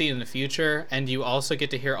you get to see it in the future, and you also get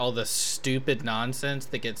to hear all the stupid nonsense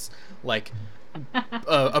that gets like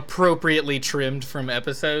appropriately trimmed from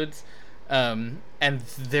episodes. And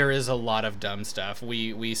there is a lot of dumb stuff.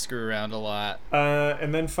 We screw around a lot.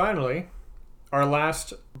 And then finally, our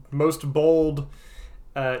last most bold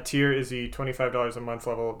tier is the $25 a month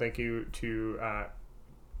level. Thank you to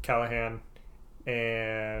Callahan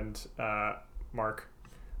and Mark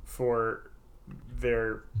for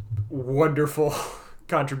their wonderful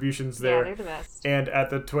contributions there. Yeah, they're the best. And at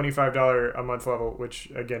the $25 a month level, which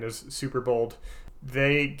again is super bold,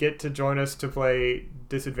 they get to join us to play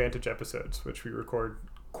Disadvantage episodes, which we record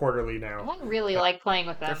quarterly now. I really like playing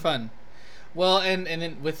with them. They're fun. Well, and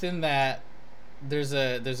then within that, there's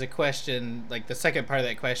a question, like the second part of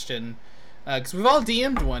that question, because we've all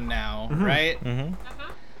DM'd one now, right? Mm-hmm.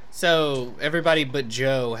 So everybody but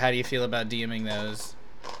Joe, how do you feel about DMing those?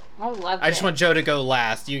 I love it. I just want Joe to go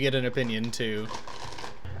last. You get an opinion too.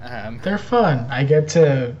 They're fun. I get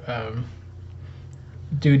to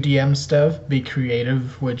do DM stuff, be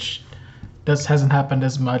creative, which hasn't happened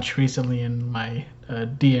as much recently in my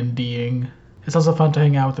D&Ding. It's also fun to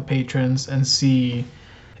hang out with the patrons and see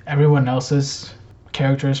everyone else's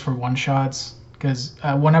characters for one-shots, because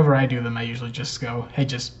whenever I do them, I usually just go, hey,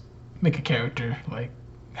 just make a character, like,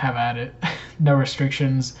 have at it. No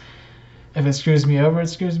restrictions. If it screws me over, it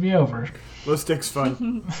screws me over. Low stakes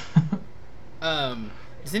fun.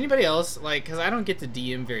 Does anybody else, like, because I don't get to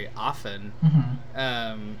DM very often,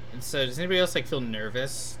 and so does anybody else, like, feel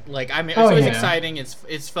nervous? Like, I mean, it's always exciting,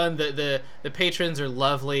 it's fun, the patrons are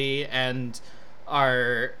lovely and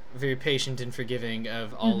are very patient and forgiving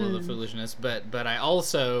of all of the foolishness, but I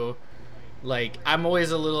also, like, I'm a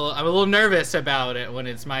little nervous about it when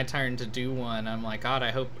it's my turn to do one. I'm like, God,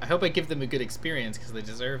 I hope I give them a good experience, because they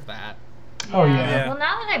deserve that. Oh, yeah. Well,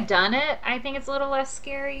 now that I've done it, I think it's a little less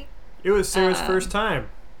scary. It was Sarah's first time.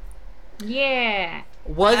 Yeah.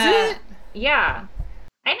 Was it? Yeah.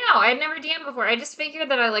 I know. I'd never DM'd before. I just figured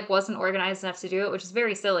that I wasn't organized enough to do it, which is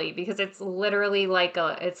very silly because it's literally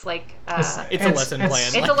it's a lesson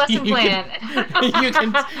plan. It's a lesson plan. You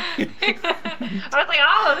can. I was like,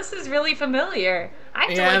 oh, this is really familiar.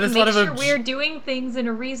 I have to make sure we're doing things in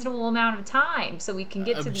a reasonable amount of time so we can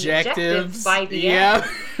get to the objectives by the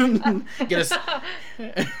end. Get us.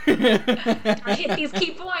 Hit these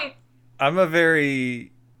key points. I'm a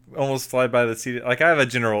very almost fly by the seat. Like, I have a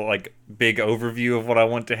general, like, big overview of what I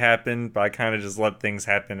want to happen, but I kind of just let things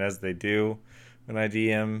happen as they do when I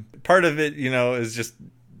DM. Part of it, is just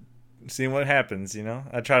seeing what happens,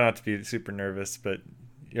 I try not to be super nervous, but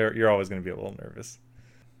you're always going to be a little nervous.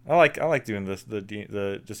 I like doing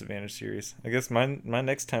the Disadvantage series. I guess my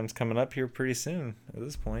next time's coming up here pretty soon at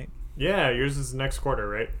this point. Yeah, yours is next quarter,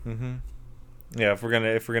 right? Mm-hmm. Yeah, if we're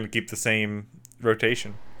gonna keep the same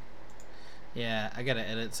rotation. Yeah, I gotta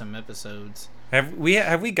edit some episodes. Have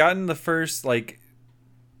we gotten the first, like,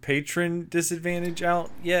 patron Disadvantage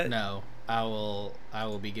out yet? No, I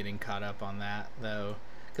will be getting caught up on that though,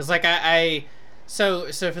 because like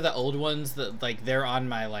so for the old ones that like they're on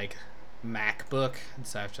my like MacBook, and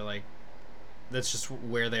so I have to like that's just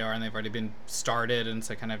where they are and they've already been started, and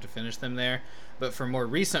so I kind of have to finish them there. But for more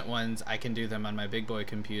recent ones, I can do them on my big boy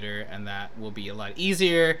computer, and that will be a lot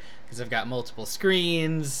easier because I've got multiple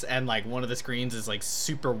screens, and like one of the screens is like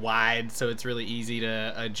super wide, so it's really easy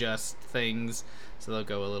to adjust things, so they'll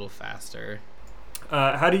go a little faster.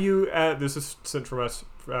 How do you, this is sent from us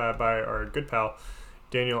by our good pal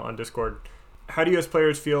Daniel on Discord. How do you as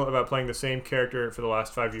players feel about playing the same character for the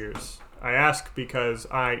last 5 years? I ask because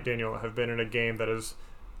I, Daniel, have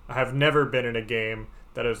never been in a game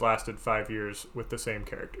that has lasted 5 years with the same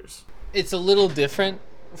characters. It's a little different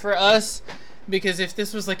for us because if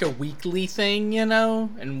this was like a weekly thing,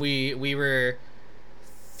 and we were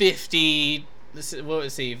 50,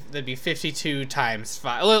 that'd be 52 times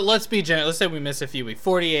 5. Let's be generous. Let's say we miss a few weeks.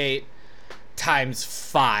 48 times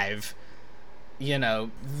 5.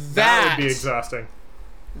 That would be exhausting.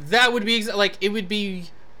 That would be it would be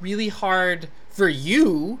really hard for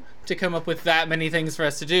you to come up with that many things for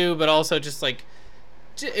us to do, but also just like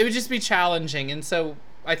it would just be challenging. And so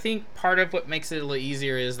I think part of what makes it a little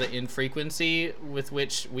easier is the infrequency with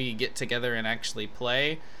which we get together and actually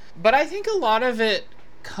play. But I think a lot of it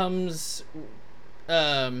comes,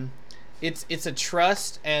 it's a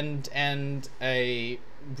trust and a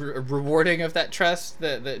rewarding of that trust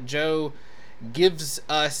that Joe gives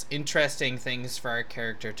us interesting things for our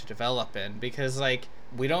character to develop in, because like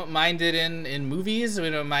we don't mind it in movies,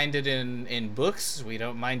 we don't mind it in books, we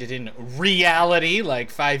don't mind it in reality.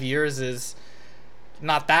 Like 5 years is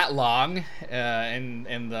not that long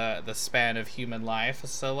in the span of human life.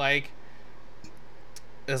 So like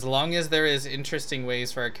as long as there is interesting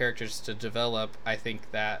ways for our characters to develop, I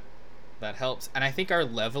think that helps. And I think our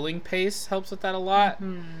leveling pace helps with that a lot,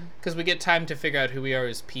 because we get time to figure out who we are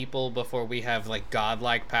as people before we have like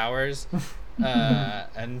godlike powers.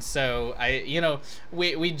 And so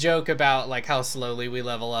we joke about like how slowly we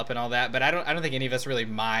level up and all that, but I don't think any of us really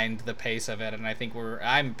mind the pace of it. And I think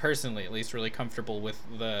I'm personally at least really comfortable with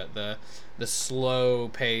the slow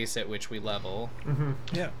pace at which we level.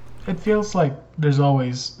 Yeah. It feels like there's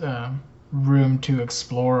always room to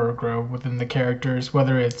explore or grow within the characters,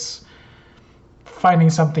 whether it's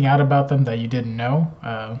finding something out about them that you didn't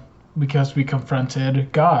know because we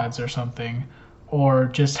confronted gods or something, or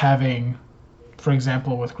just having, for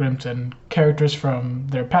example, with Grimton, characters from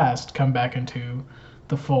their past come back into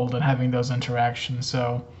the fold and having those interactions.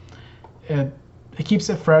 So it keeps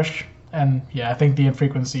it fresh. And yeah, I think the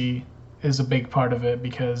infrequency is a big part of it,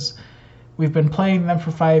 because we've been playing them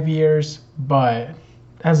for 5 years, but it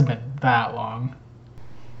hasn't been that long,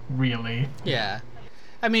 really. Yeah.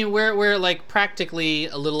 I mean, we're like practically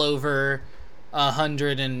a little over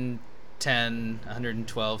 110,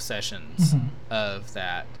 112 sessions of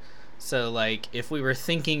that. So like if we were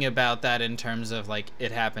thinking about that in terms of like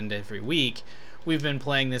it happened every week, we've been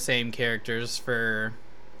playing the same characters for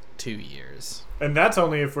 2 years. And that's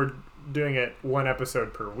only if we're doing it one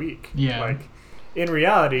episode per week. Yeah. Like in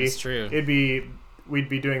reality, That's true. We'd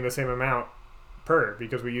be doing the same amount per,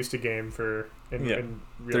 because we used to game for in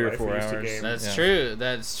real 3 or life 4 we used hours. to game That's true.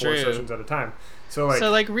 That's 4 true. sessions at a time. So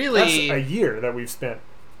like really, that's a year that we've spent,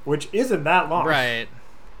 which isn't that long. right?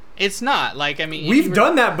 It's not like, I mean, We've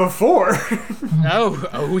done that before.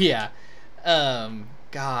 Oh yeah.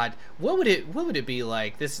 God, what would it be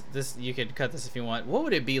like? This you could cut this if you want. What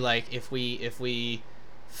would it be like if we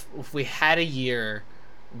had a year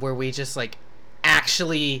where we just like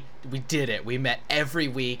actually we did it. We met every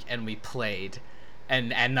week and we played.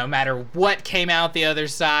 And no matter what came out the other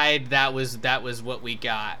side, that was what we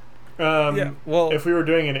got. If we were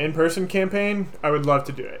doing an in-person campaign, I would love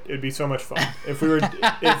to do it. It'd be so much fun. If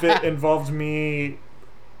it involved me,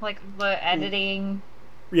 Like the editing.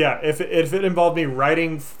 yeah, if it involved me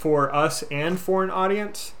writing for us and for an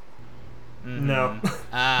audience, no.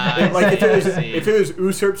 Like if it was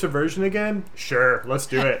Usurp Subversion again, sure, let's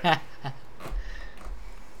do it.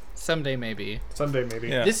 Someday maybe.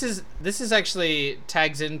 Yeah. This is actually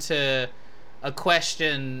tags into a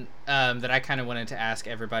question that I kind of wanted to ask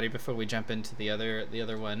everybody before we jump into the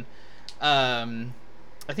other one.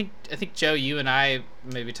 I think Joe, you and I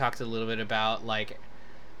maybe talked a little bit about like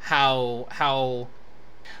how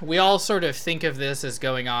we all sort of think of this as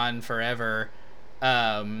going on forever,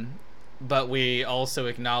 but we also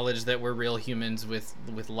acknowledge that we're real humans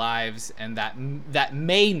with lives, and that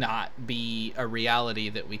may not be a reality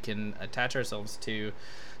that we can attach ourselves to.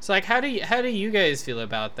 So like how do you guys feel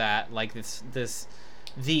about that? Like the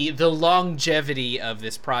longevity of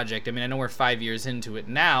this project. I mean, I know we're 5 years into it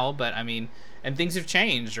now, but I mean, and things have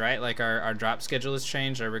changed, right? Like our drop schedule has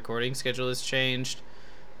changed, our recording schedule has changed.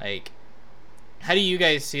 Like, how do you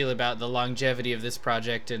guys feel about the longevity of this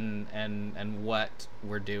project and what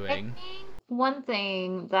we're doing? I think one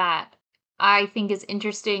thing that I think is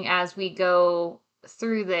interesting as we go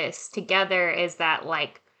through this together is that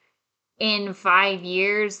like in 5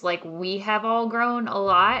 years, like we have all grown a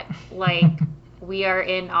lot. Like we are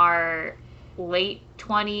in our late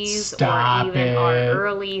 20s or even our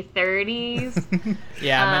early 30s.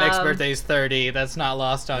 Yeah, my next birthday is 30. That's not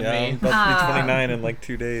lost on I'm me. about to be 29 in like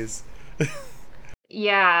 2 days.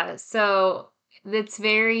 Yeah, so it's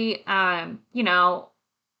very, not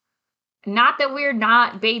that we're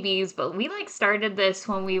not babies, but we like started this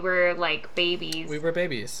when we were like babies. We were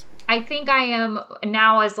babies. I think I am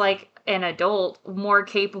now as like an adult more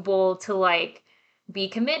capable to like be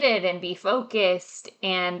committed and be focused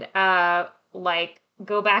and like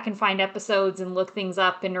go back and find episodes and look things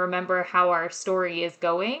up and remember how our story is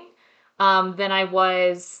going than I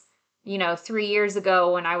was 3 years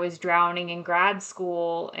ago when I was drowning in grad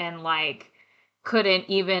school and like couldn't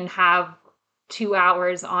even have 2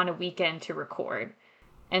 hours on a weekend to record.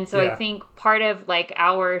 And so Yeah. I think part of like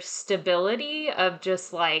our stability of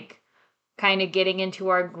just like kind of getting into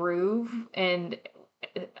our groove and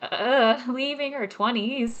leaving our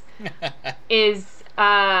 20s is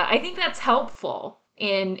I think that's helpful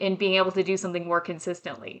in being able to do something more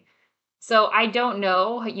consistently. So I don't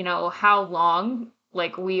know, how long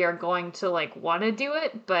like we are going to like want to do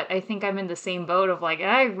it, but I think I'm in the same boat of like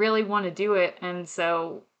I really want to do it, and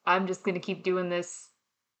so I'm just going to keep doing this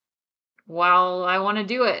while I want to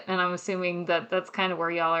do it, and I'm assuming that that's kind of where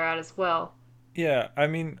y'all are at as well. Yeah, I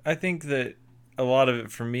mean, I think that a lot of it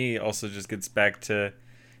for me also just gets back to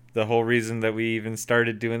the whole reason that we even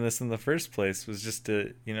started doing this in the first place was just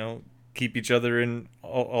to, keep each other in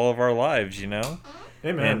all of our lives, Amen.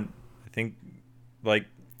 And I think, like,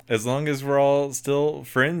 as long as we're all still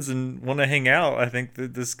friends and want to hang out, I think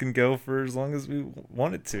that this can go for as long as we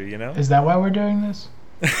want it to, Is that why we're doing this?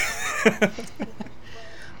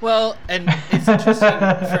 Well, and it's interesting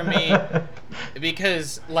for me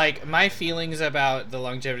because, like, my feelings about the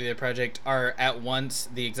longevity of the project are at once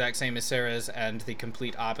the exact same as Sarah's and the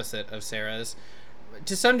complete opposite of Sarah's.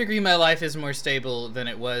 To some degree, my life is more stable than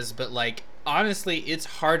it was, but, like, honestly, it's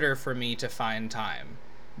harder for me to find time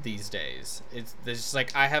these days. There's just,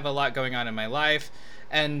 like, I have a lot going on in my life,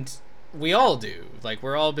 and we all do. Like,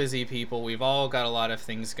 we're all busy people. We've all got a lot of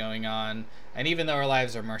things going on. And even though our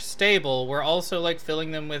lives are more stable, we're also, like,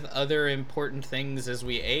 filling them with other important things as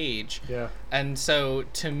we age. Yeah. And so,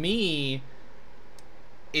 to me,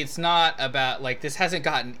 it's not about, like, this hasn't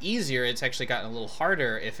gotten easier. It's actually gotten a little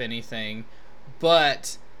harder, if anything.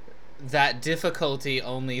 But that difficulty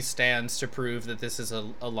only stands to prove that this is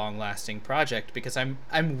a long-lasting project, because I'm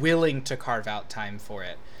willing to carve out time for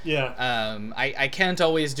it. Yeah. I can't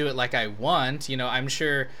always do it like I want. I'm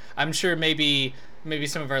sure maybe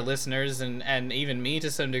some of our listeners and even me to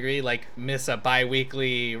some degree like miss a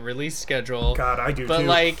bi-weekly release schedule. God, I do but too.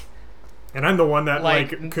 like, and I'm the one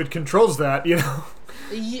that controls that,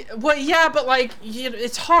 Well, yeah, but like,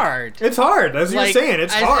 it's hard. It's hard, as you're saying.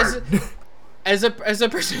 It's hard. As a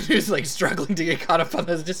person who's like struggling to get caught up on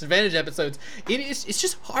those disadvantage episodes, it's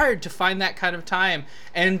just hard to find that kind of time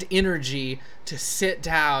and energy to sit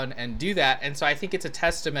down and do that. And so I think it's a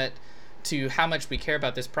testament to how much we care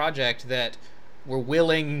about this project that we're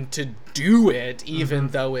willing to do it even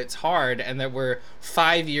though it's hard, and that we're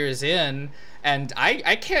 5 years in, and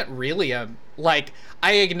I can't really like,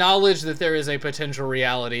 I acknowledge that there is a potential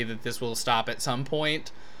reality that this will stop at some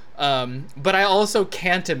point. But I also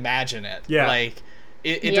can't imagine it. Yeah. Like,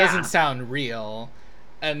 it doesn't sound real.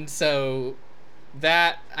 And so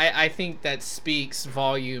that, I think that speaks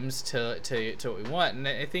volumes to what we want. And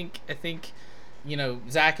I think,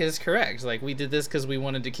 Zach is correct. Like, we did this because we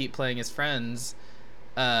wanted to keep playing as friends.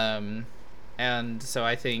 And so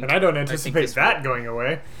I think... And I don't anticipate that going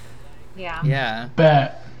away. Yeah. Yeah.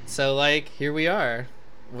 Bet. So, like, here we are.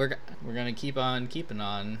 We're going to keep on keeping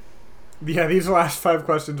on. Yeah, these last 5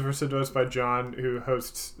 questions were sent to us by John, who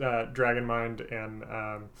hosts Dragon Mind and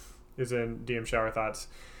is in DM Shower Thoughts.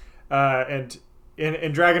 And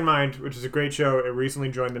in Dragon Mind, which is a great show, it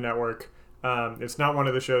recently joined the network. It's not one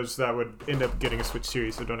of the shows that would end up getting a Switch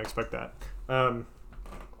series, so don't expect that.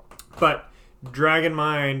 But Dragon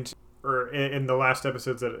Mind, or in the last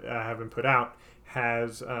episodes that have been put out,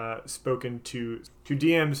 has spoken to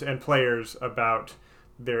DMs and players about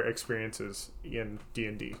their experiences in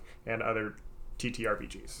D&D and other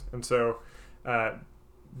TTRPGs. And so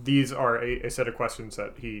these are a set of questions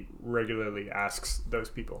that he regularly asks those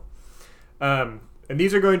people. And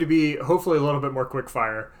these are going to be hopefully a little bit more quick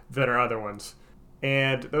fire than our other ones.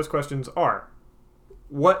 And those questions are: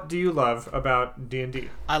 what do you love about D&D?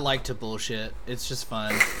 I like to bullshit. It's just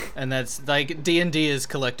fun. And that's, like, D&D is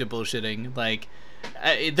collective bullshitting. Like,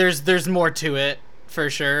 there's more to it,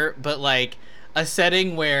 for sure, but, like, a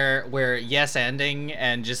setting where yes-anding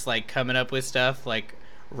and just, like, coming up with stuff, like,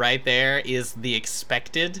 right there is the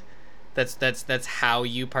expected. That's how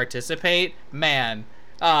you participate. Man,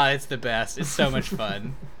 it's the best. It's so much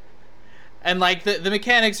fun. And, like, the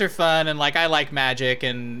mechanics are fun, and, like, I like magic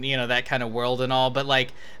and, that kind of world and all, but,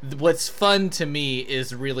 like, what's fun to me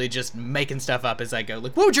is really just making stuff up as I go.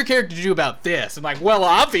 Like, what would your character do about this? I'm like, well,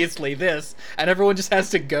 obviously this, and everyone just has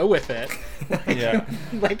to go with it. Yeah.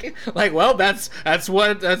 like, well, that's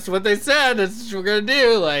what they said. That's what we're gonna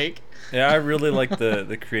do. Like, Yeah, I really like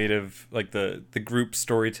the creative, like the group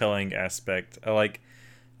storytelling aspect. I like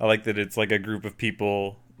that it's like a group of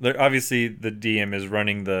people. Obviously, the DM is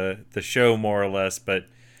running the show more or less, but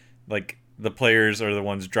like the players are the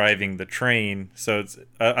ones driving the train. So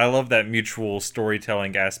I love that mutual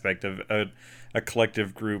storytelling aspect of a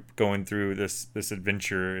collective group going through this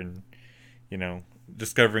adventure and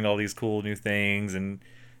discovering all these cool new things and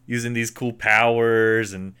using these cool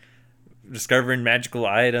powers and discovering magical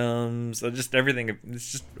items. Just everything.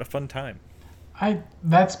 It's just a fun time.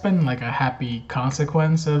 That's been like a happy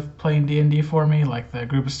consequence of playing D&D for me, like the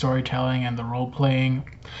group storytelling and the role playing.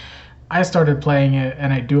 I started playing it,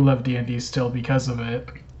 and I do love D&D still because of it.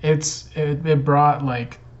 It brought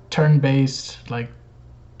like turn-based like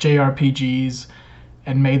JRPGs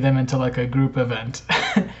and made them into like a group event.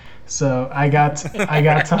 So I got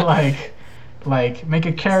to like make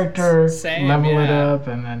a character, level it up,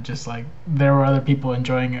 and then just like there were other people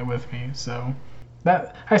enjoying it with me. So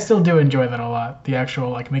that I still do enjoy that a lot. The actual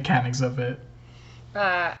like mechanics of it.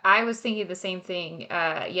 I was thinking the same thing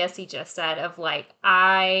Yessie just said of like,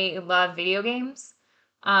 I love video games.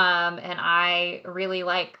 And I really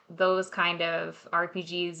like those kind of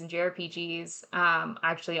RPGs and JRPGs.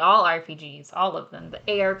 Actually, all RPGs, all of them, the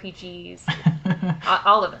ARPGs,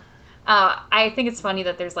 all of them. I think it's funny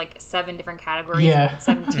that there's like 7 different categories,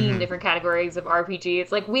 17 different categories of RPG.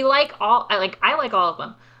 It's like I like all of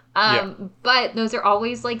them. But those are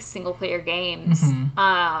always like single player games.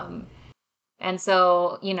 And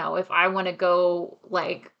so, you know, if I want to go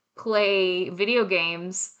like play video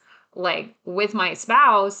games like with my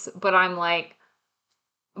spouse, but I want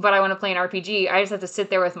to play an RPG, I just have to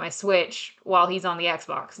sit there with my Switch while he's on the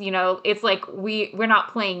Xbox. You know, it's like we're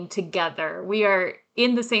not playing together. We are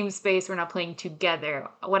in the same space. We're not playing together.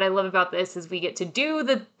 What I love about this is we get to do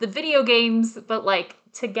the video games, but like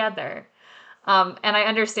together. And I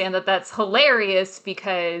understand that that's hilarious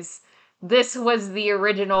because this was the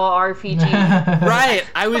original RPG. Right.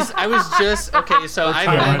 I was just okay. So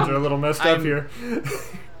timelines are a little messed up here.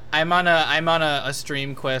 I'm on a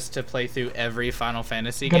stream quest to play through every Final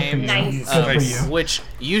Fantasy game. Nice. Which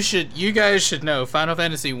you guys should know. Final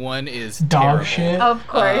Fantasy 1 is Dog terrible. shit. Of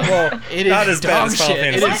course. Well, It is not as bad dog as Final shit.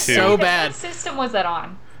 Fantasy It is 2. so bad. What system was that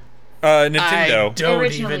on? Nintendo. I don't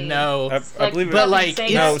Originally. even know. I believe it But was. like,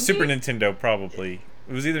 Sega? No, Super Nintendo probably.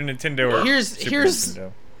 It was either Nintendo or Here's- Super here's-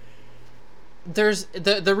 Nintendo. there's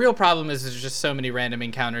the real problem is there's just so many random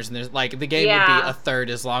encounters, and there's like the game would be a third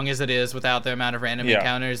as long as it is without the amount of random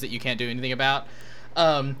encounters that you can't do anything about.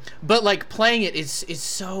 But like playing it is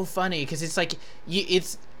so funny because it's like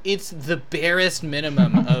it's the barest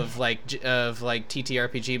minimum of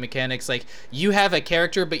TTRPG mechanics. Like you have a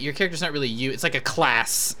character, but your character's not really you. It's like a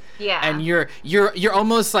class. Yeah. And you're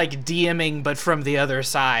almost like DMing, but from the other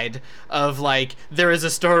side of like there is a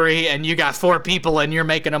story and you got 4 people and you're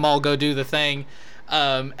making them all go do the thing.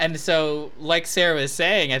 And so, like Sarah was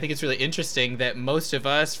saying, I think it's really interesting that most of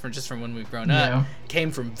us, from when we've grown up,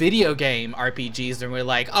 came from video game RPGs, and we're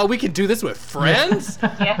like, oh, we can do this with friends?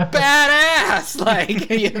 Yeah. Badass! Like,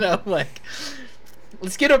 you know, like,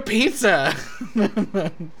 let's get a pizza.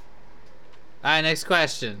 All right, next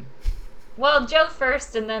question. Well, Joe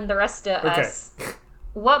first, and then the rest of Okay. us.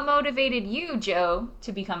 What motivated you, Joe,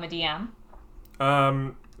 to become a DM?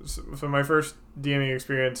 So my first DMing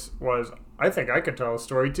experience was, I think I could tell a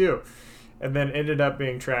story too, and then ended up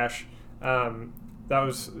being trash.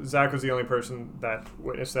 Zach was the only person that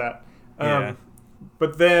witnessed that.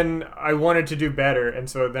 But then I wanted to do better, and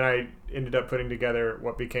so then I ended up putting together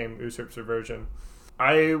what became Usurp Subversion.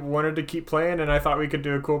 I wanted to keep playing, and I thought we could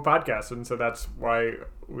do a cool podcast, and so that's why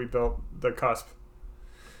we built The Cusp.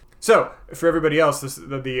 So, for everybody else,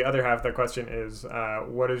 the other half of that question is,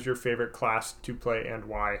 what is your favorite class to play and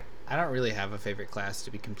why? I don't really have a favorite class,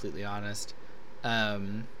 to be completely honest.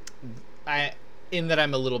 In that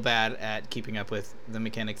I'm a little bad at keeping up with the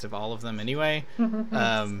mechanics of all of them anyway.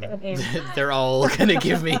 They're all gonna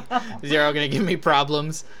give me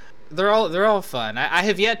problems. They're all fun. I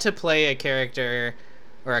have yet to play a character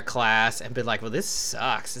or a class and been like, well, this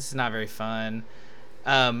sucks. This is not very fun.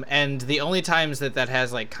 And the only times that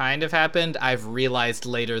has like kind of happened, I've realized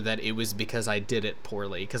later that it was because I did it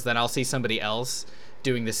poorly. Because then I'll see somebody else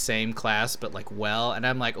doing the same class but like well, and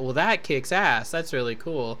I'm like, well, that kicks ass. That's really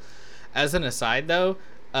cool. As an aside though,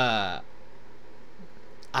 I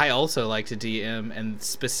also like to DM, and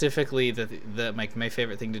specifically my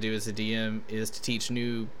favorite thing to do as a DM is to teach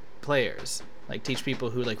new players, like teach people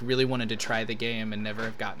who like really wanted to try the game and never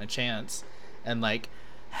have gotten a chance, and like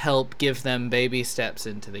help give them baby steps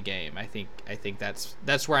into the game. I think that's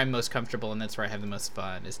where I'm most comfortable, and that's where I have the most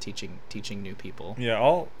fun, is teaching new people. Yeah,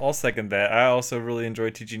 I'll second that. I also really enjoy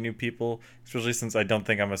teaching new people, especially since I don't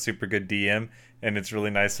think I'm a super good DM, and it's really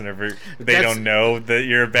nice whenever they don't know that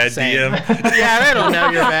you're a bad Same. DM. Yeah, they don't know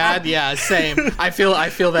you're bad. Yeah, same. I feel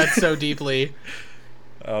that so deeply.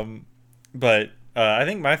 But I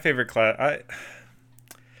think my favorite class,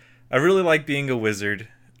 I really like being a wizard.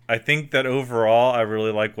 I think that overall, I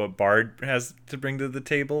really like what Bard has to bring to the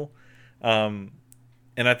table.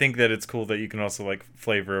 And I think that it's cool that you can also like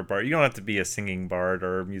flavor a bard. You don't have to be a singing bard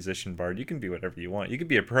or a musician bard. You can be whatever you want. You could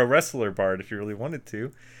be a pro wrestler bard if you really wanted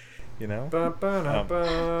to, you know. But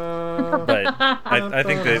I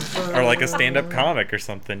think that, or like a stand-up comic or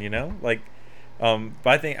something, you know, like.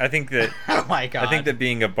 But I think that Oh my god. I think that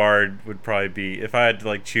being a bard would probably be, if I had to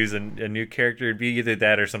like choose a new character, it'd be either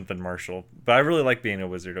that or something martial. But I really like being a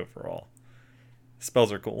wizard overall.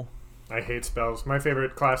 Spells are cool. I hate spells. My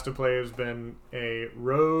favorite class to play has been a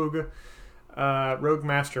rogue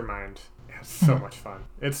mastermind. It's so much fun.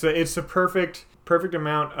 It's a perfect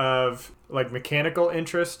amount of like mechanical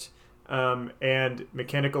interest and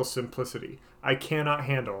mechanical simplicity. I cannot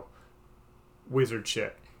handle wizard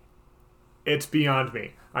shit. It's beyond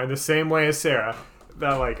me. I'm the same way as Sarah.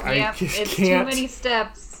 That like I just it's can't. too many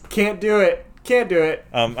steps. Can't do it.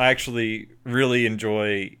 I actually really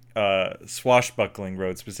enjoy swashbuckling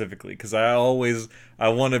road specifically because I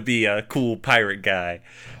want to be a cool pirate guy.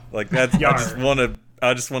 Like that's I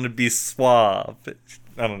just want to be suave.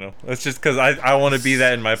 I don't know. It's just because I want to be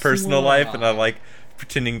that in my personal life, and I like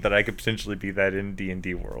pretending that I could potentially be that in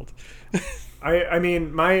D&D world. I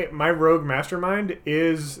mean my rogue mastermind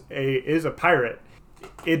is a pirate.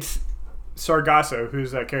 It's Sargasso,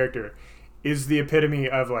 who's that character, is the epitome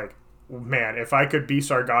of like, man, if I could be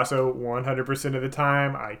Sargasso 100% of the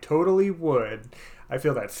time, I totally would. I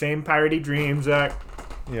feel that same piratey dream, Zach.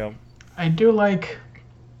 Yeah. I do like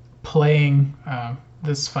playing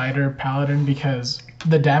this fighter paladin because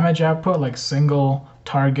the damage output, like single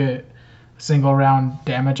target, single round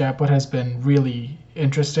damage output, has been really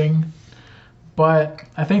interesting. But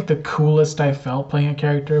I think the coolest I felt playing a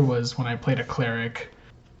character was when I played a cleric.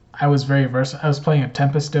 I was very versatile. I was playing a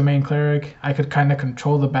Tempest Domain cleric. I could kind of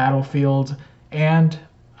control the battlefield, and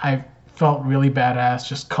I felt really badass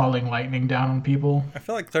just calling lightning down on people. I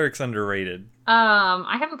feel like cleric's underrated.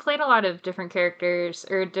 I haven't played a lot of different characters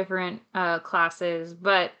or different classes,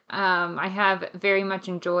 but I have very much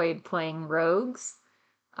enjoyed playing rogues.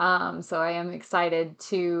 So I am excited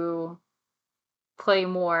to play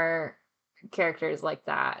more characters like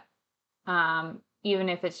that. Even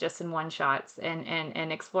if it's just in one shots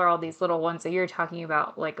and explore all these little ones that you're talking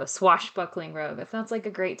about, like a swashbuckling rogue. It sounds like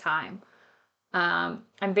a great time. I'm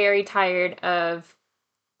very tired of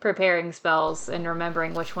preparing spells and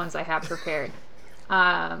remembering which ones I have prepared.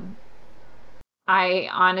 I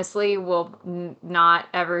honestly will not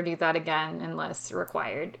ever do that again unless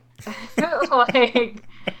required. Like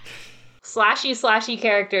slashy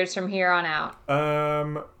characters from here on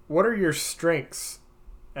out. What are your strengths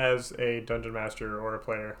as a dungeon master or a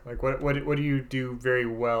player? Like what do you do very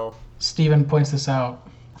well? Steven points this out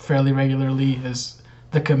fairly regularly, is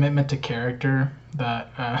the commitment to character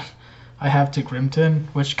that I have to Grimton,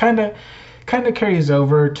 which kind of carries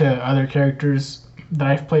over to other characters that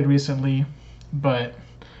I've played recently. But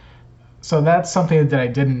so that's something that I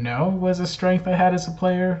didn't know was a strength I had as a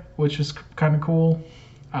player, which was kind of cool.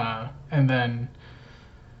 And then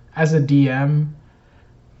as a DM,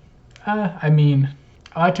 I mean,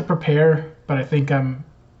 I like to prepare, but I think I'm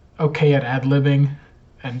okay at ad-libbing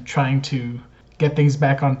and trying to get things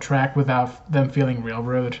back on track without them feeling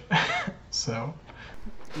railroad. So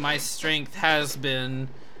my strength has been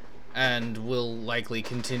and will likely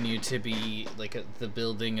continue to be like the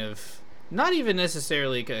building of not even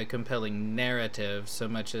necessarily a compelling narrative so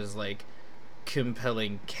much as like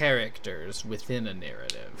compelling characters within a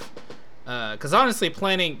narrative. Because honestly,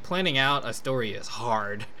 planning out a story is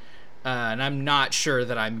hard. And I'm not sure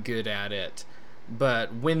that I'm good at it.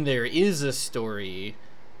 But when there is a story,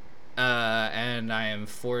 and I am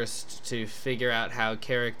forced to figure out how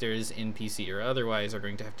characters, NPC or otherwise, are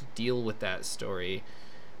going to have to deal with that story,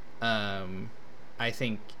 I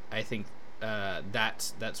think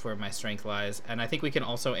that's where my strength lies. And I think we can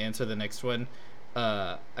also answer the next one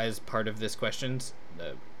as part of this questions,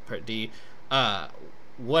 part D.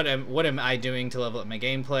 What am I doing to level up my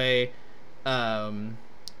gameplay?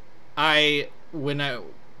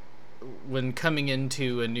 When coming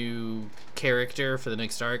into a new character for the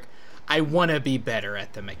next arc, I want to be better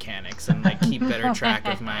at the mechanics and like keep better track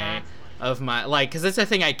of my like, because that's a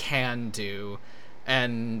thing I can do,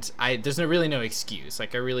 and there's really no excuse.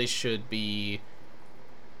 Like I really should be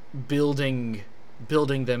building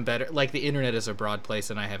them better. Like the internet is a broad place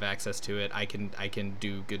and I have access to it. I can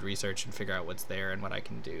do good research and figure out what's there and what I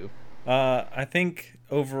can do. I think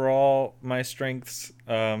overall my strengths,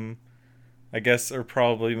 I guess, are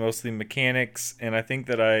probably mostly mechanics, and I think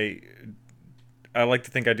that I like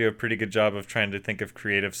to think I do a pretty good job of trying to think of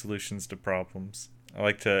creative solutions to problems. I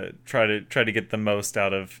like to try to get the most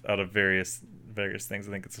out of various things.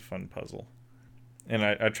 I think it's a fun puzzle, and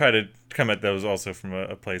I try to come at those also from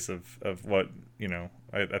a place of what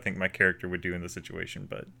I think my character would do in the situation.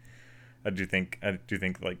 But I do think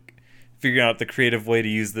like figuring out the creative way to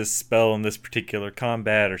use this spell in this particular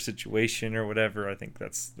combat or situation or whatever, I think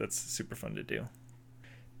that's super fun to do.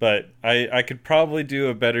 But I could probably do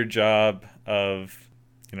a better job of,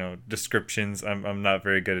 descriptions. I'm not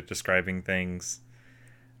very good at describing things.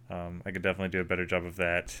 I could definitely do a better job of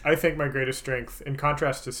that. I think my greatest strength, in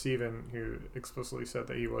contrast to Steven, who explicitly said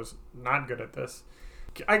that he was not good at this,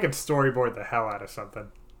 I can storyboard the hell out of something.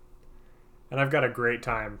 And I've got a great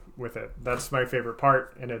time with it. That's my favorite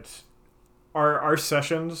part. And it's our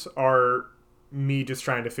sessions are me just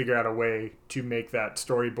trying to figure out a way to make that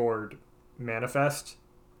storyboard manifest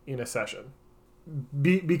in a session.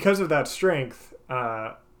 Because of that strength,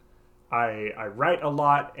 I write a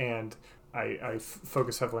lot, and I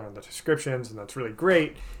focus heavily on the descriptions, and that's really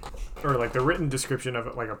great. Or like the written description of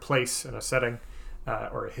it, like a place and a setting,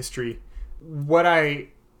 or a history. What I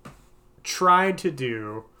tried to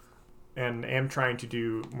do, and am trying to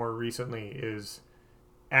do more recently, is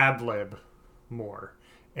ad-lib more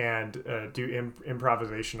and do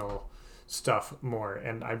improvisational stuff more.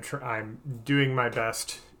 And I'm doing my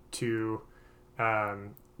best to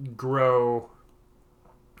grow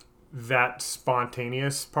that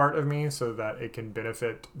spontaneous part of me so that it can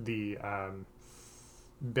benefit the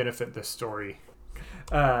story.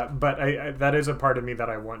 But that is a part of me that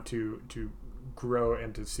I want to grow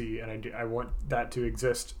and to see, and I want that to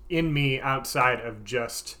exist in me outside of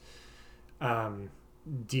just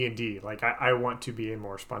D&D. Like I want to be a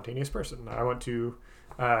more spontaneous person. I want to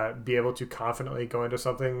be able to confidently go into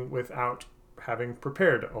something without having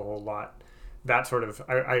prepared a whole lot. That sort of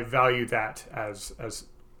I value that as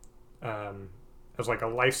like a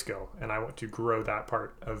life skill, and I want to grow that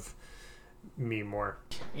part of me more.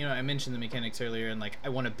 I mentioned the mechanics earlier, and like I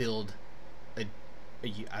want to build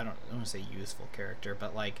I don't want to say useful character,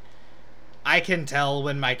 but like I can tell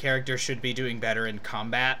when my character should be doing better in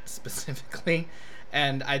combat specifically,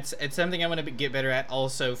 and it's something I want to get better at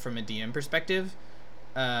also from a DM perspective,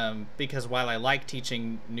 because while I like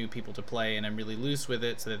teaching new people to play and I'm really loose with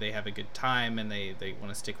it so that they have a good time and they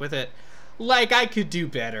want to stick with it, like I could do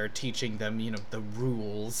better teaching them the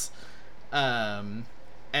rules, and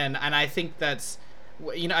I think that's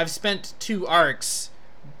I've spent 2 arcs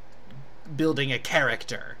building a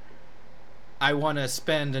character. I want to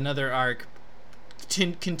spend another arc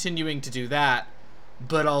continuing to do that,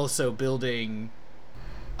 but also building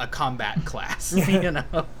a combat class, and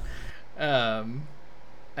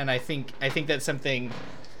I think that's something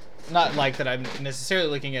not like that I'm necessarily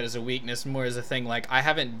looking at as a weakness, more as a thing like I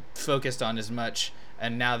haven't focused on as much,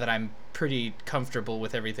 and now that I'm pretty comfortable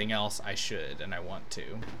with everything else, I should, and I want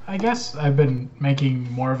to. I guess I've been making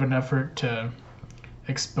more of an effort to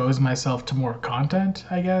expose myself to more content,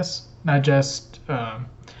 I guess. Not just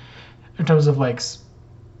in terms of like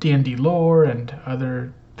D&D lore and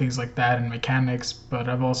other things like that and mechanics, but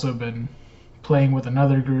I've also been playing with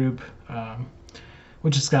another group,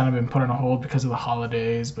 which has kind of been put on a hold because of the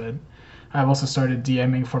holidays, but I've also started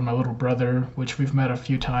DMing for my little brother, which we've met a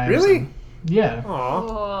few times. Really? Yeah.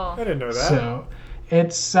 Aw, I didn't know that. So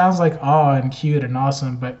it sounds like awe and cute and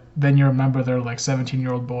awesome, but then you remember they're like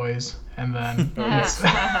 17-year-old boys, and then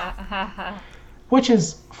which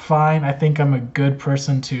is fine. I think I'm a good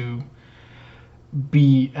person to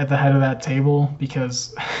be at the head of that table,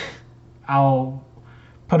 because I'll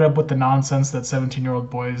put up with the nonsense that 17-year-old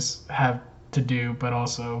boys have to do, but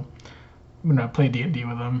also play D&D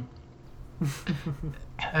with them.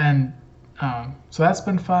 And so that's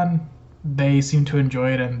been fun. They seem to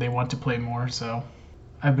enjoy it and they want to play more, so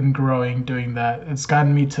I've been growing doing that. It's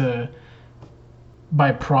gotten me to,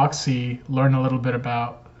 by proxy, learn a little bit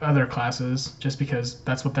about other classes just because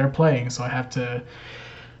that's what they're playing. So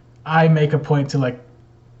I make a point to like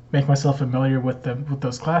make myself familiar with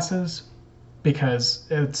those classes, because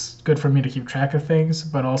it's good for me to keep track of things,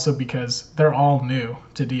 but also because they're all new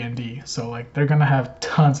to D&D. So like they're gonna have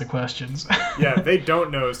tons of questions. Yeah, they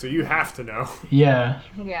don't know, so you have to know. Yeah.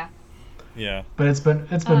 Yeah. But it's been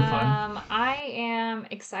fun. I am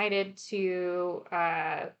excited to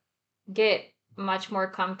get much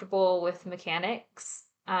more comfortable with mechanics,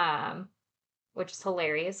 which is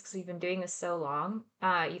hilarious because we've been doing this so long.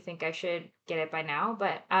 You think I should get it by now,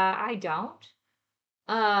 but I don't.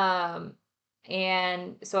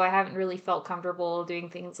 And so I haven't really felt comfortable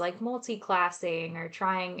doing things like multi-classing or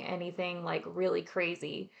trying anything like really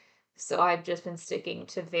crazy. So I've just been sticking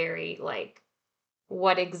to very like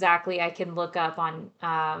what exactly I can look up on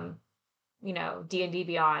D&D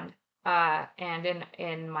Beyond and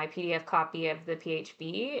in my PDF copy of the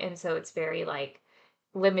PHB, and so it's very like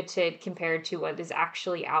limited compared to what is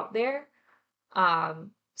actually out there.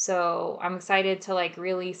 So I'm excited to like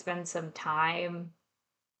really spend some time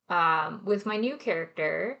with my new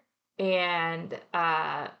character and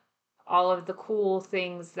all of the cool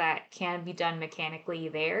things that can be done mechanically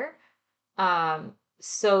there,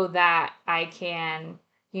 so that I can,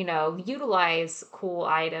 utilize cool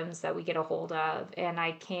items that we get a hold of, and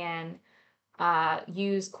I can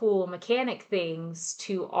use cool mechanic things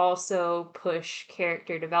to also push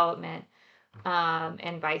character development,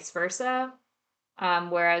 and vice versa.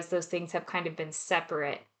 Whereas those things have kind of been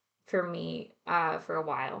separate for me for a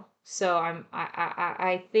while. So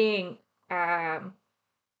I think I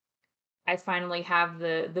finally have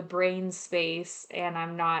the brain space, and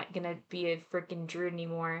I'm not gonna be a freaking druid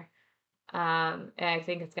anymore. And I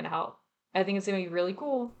think it's gonna help. I think it's gonna be really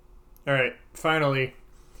cool. All right, finally,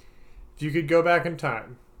 if you could go back in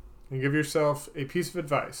time and give yourself a piece of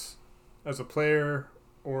advice as a player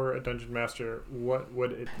or a dungeon master, what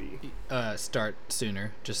would it be? Start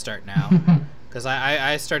sooner. Just start now. Because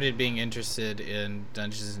I started being interested in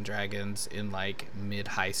Dungeons and Dragons in like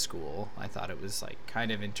mid-high school. I thought it was like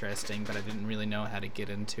kind of interesting, but I didn't really know how to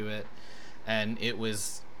get into it. And it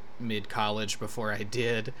was mid-college before I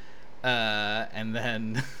did. And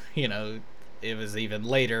then, it was even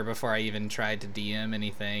later before I even tried to DM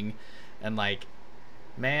anything. And like,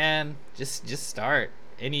 man, just start.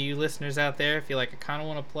 Any of you listeners out there, if you're like, I kind of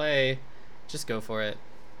want to play, just go for it.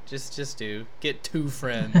 Just do. Get 2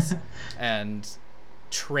 friends and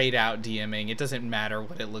trade out DMing. It doesn't matter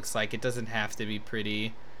what it looks like. It doesn't have to be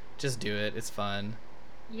pretty. Just do it. It's fun.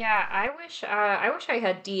 Yeah, I wish I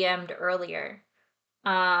had DM'd earlier.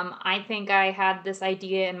 I think I had this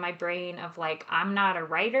idea in my brain of like, I'm not a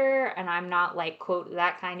writer and I'm not like, quote,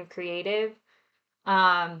 that kind of creative.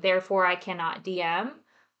 Therefore I cannot DM.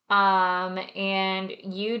 And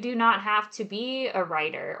you do not have to be a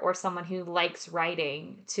writer or someone who likes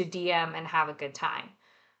writing to DM and have a good time.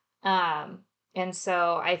 And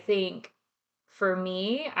so I think for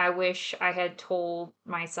me, I wish I had told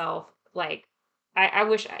myself, like, I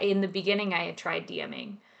wish in the beginning I had tried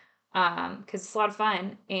DMing, because it's a lot of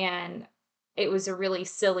fun. And it was a really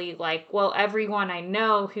silly, like, well, everyone I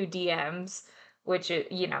know who DMs, which is,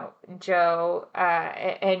 Joe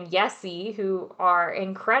and Yessie, who are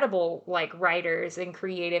incredible, like, writers and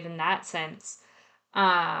creative in that sense.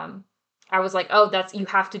 I was like, oh, you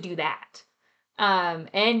have to do that.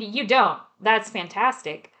 And you don't. That's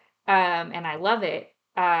fantastic. And I love it.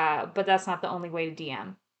 But that's not the only way to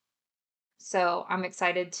DM. So I'm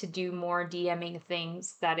excited to do more DMing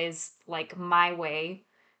things that is like my way,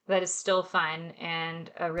 that is still fun and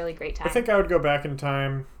a really great time. I think I would go back in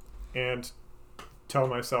time and tell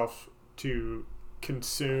myself to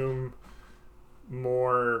consume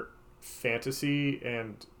more fantasy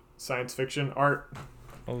and science fiction art.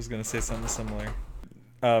 I was gonna say something similar.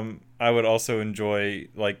 I would also enjoy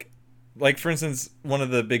like for instance, one of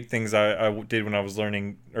the big things I did when I was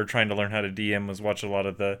learning or trying to learn how to DM was watch a lot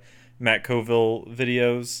of the Matt Colville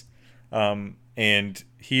videos, and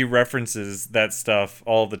he references that stuff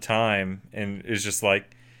all the time, and is just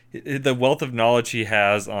like the wealth of knowledge he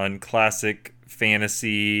has on classic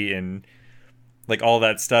fantasy and like all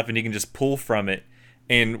that stuff, and you can just pull from it.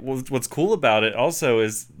 And what's cool about it also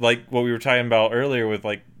is like what we were talking about earlier with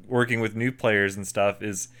like working with new players and stuff,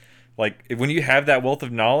 is like when you have that wealth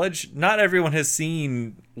of knowledge, not everyone has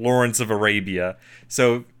seen Lawrence of Arabia.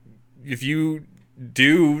 So if you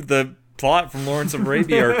do the plot from Lawrence of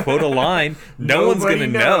Arabia or quote a line, no one's gonna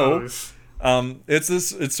know.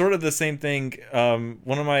 It's sort of the same thing.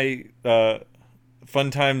 One of my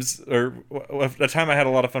fun times, or a time I had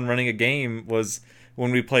a lot of fun running a game, was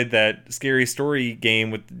when we played that scary story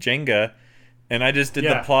game with Jenga, and I just did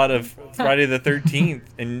the plot of Friday the 13th,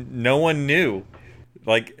 and no one knew.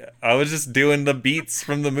 Like, I was just doing the beats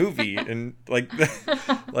from the movie, and like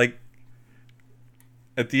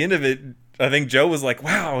at the end of it, I think Joe was like,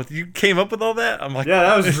 "Wow, you came up with all that?" I'm like, "Yeah,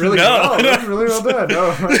 that was really well. That was really well done." No,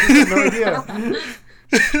 I had no idea.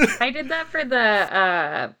 I did that for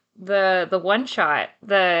the one shot,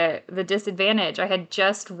 the Disadvantage. I had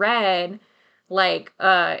just read like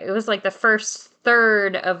it was like the first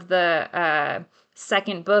third of the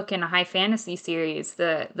second book in a high fantasy series,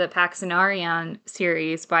 the Paxenarion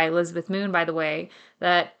series by Elizabeth Moon, by the way,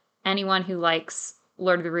 that anyone who likes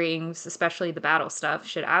Lord of the Rings, especially the battle stuff,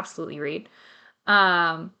 should absolutely read.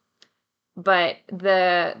 But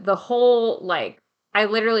the whole, like, I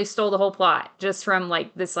literally stole the whole plot just from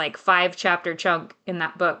like this like 5-chapter chunk in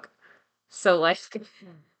that book. So like,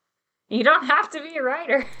 you don't have to be a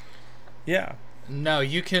writer. Yeah. No,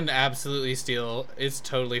 you can absolutely steal. It's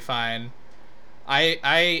totally fine.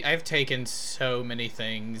 I've taken so many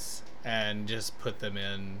things and just put them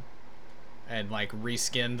in and like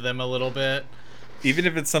reskinned them a little bit. Even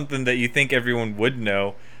if it's something that you think everyone would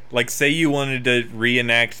know, like say you wanted to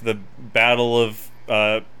reenact the Battle of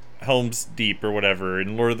Helm's Deep or whatever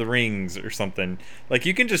in Lord of the Rings or something, like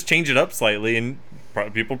you can just change it up slightly and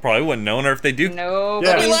people probably wouldn't know, or if they do, Nobody.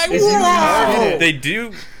 Yeah. Like, If you wow! did it- they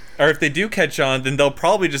do, or if they do catch on, then they'll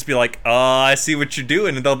probably just be like, "Oh, I see what you're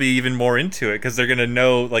doing," and they'll be even more into it because they're gonna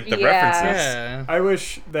know like the Yeah. references. Yeah. I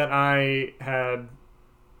wish that I had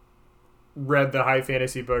read the high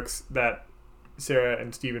fantasy books that Sarah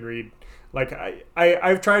and Steven read. Like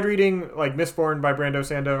I've tried reading like Mistborn by Brandon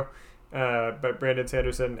Sanderson,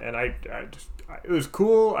 and it was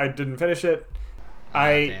cool. I didn't finish it.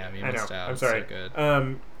 Damn, you I know. missed out. I'm It's sorry. so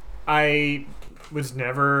good. I was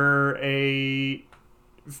never a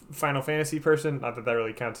Final Fantasy person. Not that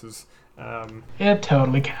really counts as. It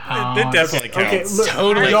totally counts. It definitely Okay, counts. look,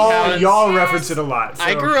 Totally y'all counts. reference it a lot. So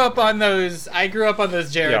I grew up on those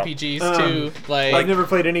JRPGs too. Like I've never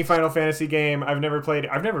played any Final Fantasy game. I've never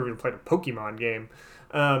even played a Pokemon game.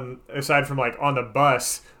 Aside from like on the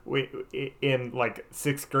bus in like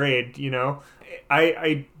 6th grade, you know,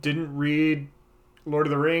 I didn't read Lord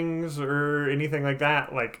of the Rings or anything like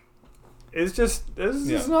that. Like, it's just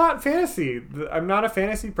not fantasy. I'm not a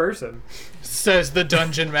fantasy person. says the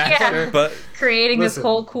dungeon master. But Creating Listen. this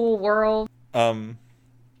whole cool world.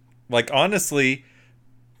 like honestly,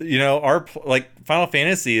 you know, like Final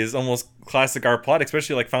Fantasy is almost classic art plot,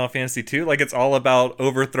 especially like Final Fantasy 2. Like it's all about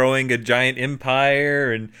overthrowing a giant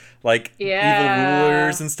empire and like evil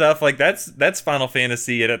rulers and stuff. Like that's Final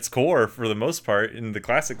Fantasy at its core for the most part in the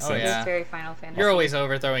classic sense. yeah. It's very Final Fantasy. You're always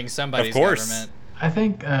overthrowing somebody's Of course. government. I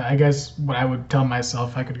think, I guess what I would tell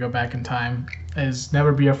myself if I could go back in time is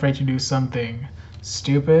never be afraid to do something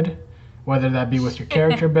stupid, whether that be with your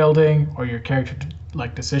character building or your character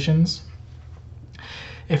like decisions.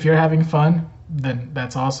 If you're having fun, then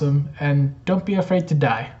that's awesome, and don't be afraid to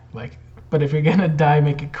die. Like, but if you're gonna die,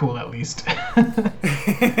 make it cool at least.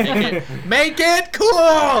 Make it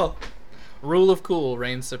cool. Rule of cool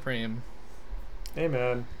reigns supreme. Hey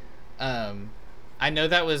man. I know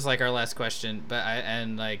that was like our last question, but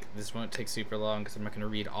this won't take super long because I'm not going to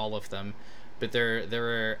read all of them. But there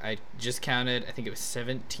were, I just counted, I think it was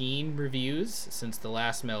 17 reviews since the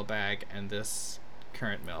last mailbag and this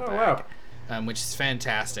current mailbag. Oh wow. Which is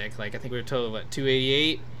fantastic. Like I think we were total of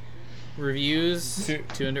 288 reviews,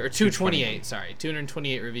 228. Sorry,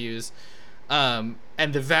 228 reviews. And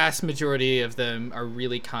the vast majority of them are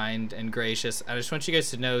really kind and gracious. I just want you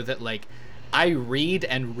guys to know that like I read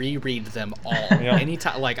and reread them all. Yeah.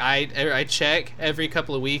 Anytime, like I check every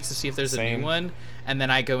couple of weeks to see if there's a Same. new one, and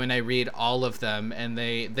then I go and I read all of them, and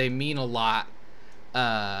they mean a lot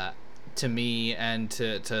to me and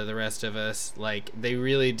to the rest of us. Like they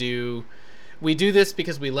really do. We do this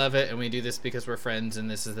because we love it, and we do this because we're friends,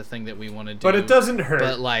 and this is the thing that we want to do. But it doesn't hurt.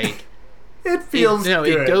 But like. It feels good.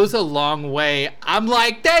 It goes a long way. I'm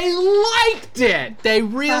like, they liked it. They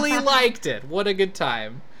really liked it. What a good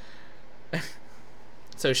time.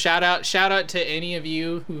 So shout out to any of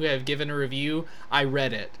you who have given a review. I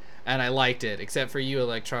read it and I liked it, except for you,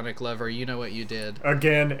 Electronic Lover. You know what you did.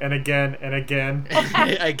 Again and again and again.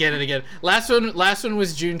 Again and again. Last one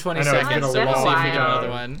was June 22nd. been a So we'll see if we long get time. another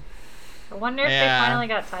one. I wonder if Yeah. they finally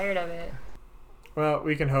got tired of it. Well,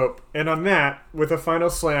 we can hope. And on that, with a final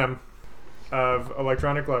slam of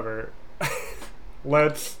Electronic Lover,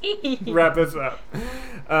 let's wrap this up.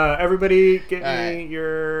 Everybody, get All me right.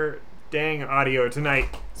 your dang audio tonight.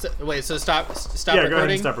 So, wait. So stop Yeah, go ahead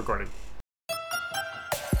recording. and stop recording.